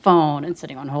getting on the phone and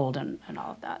sitting on hold and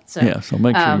all of that. So so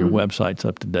make sure your website's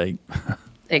up to date.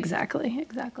 Exactly.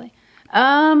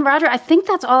 Roger, I think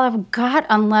that's all I've got,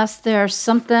 unless there's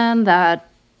something that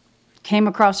came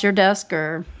across your desk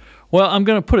or... Well, I'm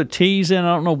going to put a tease in.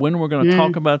 I don't know when we're going to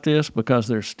talk about this because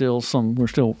there's still it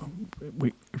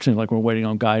seems like we're waiting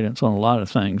on guidance on a lot of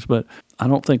things, but I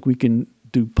don't think we can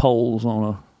do polls on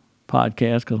a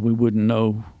podcast because we wouldn't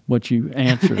know what you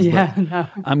answered. No.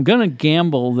 I'm going to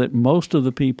gamble that most of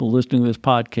the people listening to this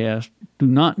podcast do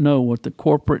not know what the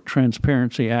Corporate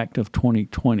Transparency Act of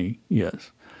 2020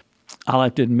 is. I'll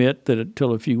have to admit that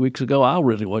until a few weeks ago, I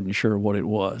really wasn't sure what it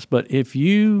was. But if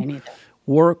you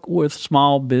work with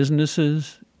small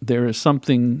businesses, there is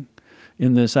something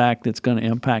in this act that's going to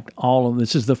impact all of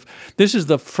this. This is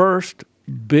the first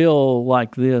bill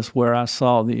like this where I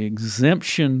saw the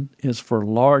exemption is for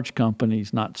large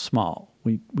companies, not small.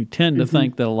 We tend to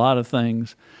think that a lot of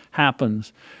things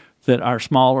happens that are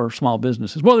small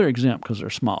businesses. Well, they're exempt because they're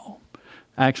small.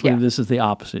 Actually, this is the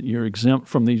opposite. You're exempt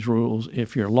from these rules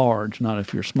if you're large, not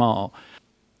if you're small.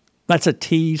 That's a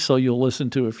tease, so you'll listen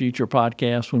to a future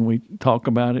podcast when we talk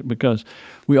about it, because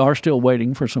we are still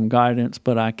waiting for some guidance.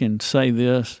 But I can say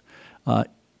this,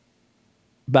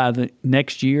 by the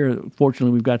next year,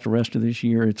 fortunately we've got the rest of this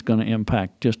year, it's going to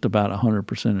impact just about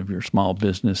 100% of your small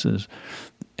businesses.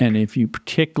 And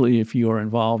particularly if you are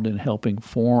involved in helping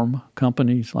form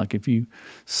companies, like if you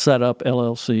set up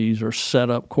LLCs or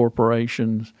set up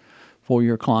corporations for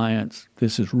your clients,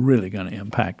 this is really going to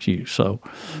impact you. So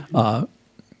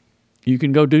you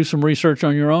can go do some research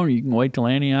on your own. You can wait till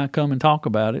Annie and I come and talk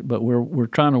about it, but we're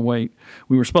trying to wait.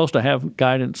 We were supposed to have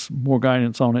more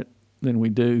guidance on it than we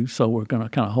do, so we're going to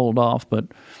kind of hold off. But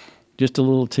just a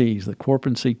little tease, the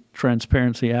Corporate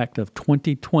Transparency Act of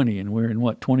 2020, and we're in,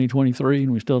 2023,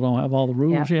 and we still don't have all the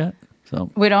rules yet?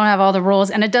 So we don't have all the rules,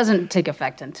 and it doesn't take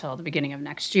effect until the beginning of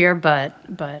next year, but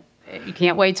you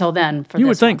can't wait till then for you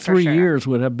this would think one, 3 years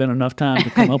would have been enough time to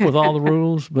come up with all the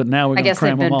rules, but now we're going to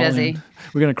cram them all in.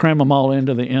 We're going to cram them all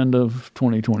into the end of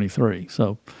 2023.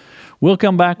 So we'll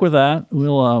come back with that.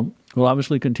 We'll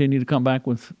obviously continue to come back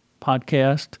with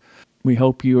podcasts. We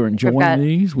hope you are enjoying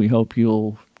these. We hope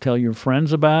you'll tell your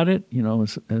friends about it. You know,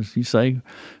 as you say,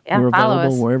 we're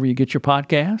available wherever you get your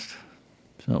podcast.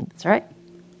 So that's right.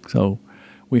 So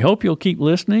we hope you'll keep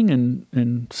listening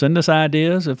and send us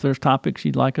ideas if there's topics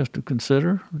you'd like us to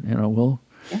consider. You know,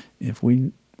 if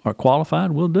we are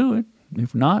qualified, we'll do it.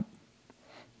 If not,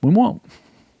 we won't.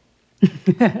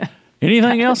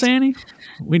 Anything else, Annie?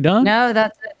 We done? No,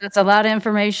 that's a lot of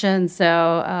information.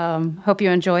 So hope you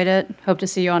enjoyed it. Hope to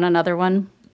see you on another one.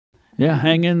 Yeah,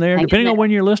 hang in there. Depending on when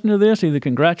you're listening to this, either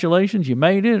congratulations, you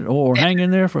made it, or hang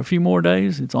in there for a few more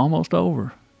days. It's almost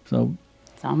over. So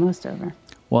it's almost over.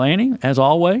 Well, Annie, as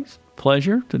always,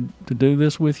 pleasure to do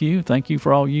this with you. Thank you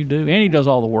for all you do. Annie does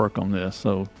all the work on this.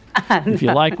 So if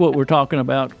you like what we're talking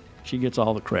about, she gets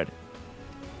all the credit.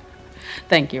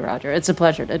 Thank you, Roger. It's a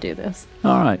pleasure to do this.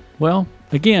 All right. Well,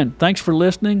 again, thanks for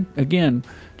listening. Again,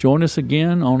 join us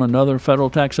again on another Federal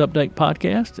Tax Update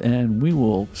podcast, and we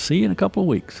will see you in a couple of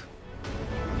weeks.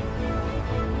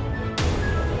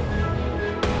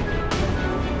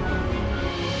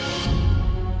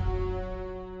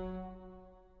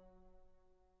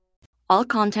 All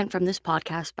content from this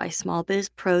podcast by Small Biz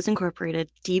Pros Incorporated,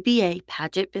 DBA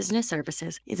Padgett Business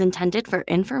Services, is intended for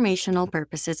informational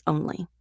purposes only.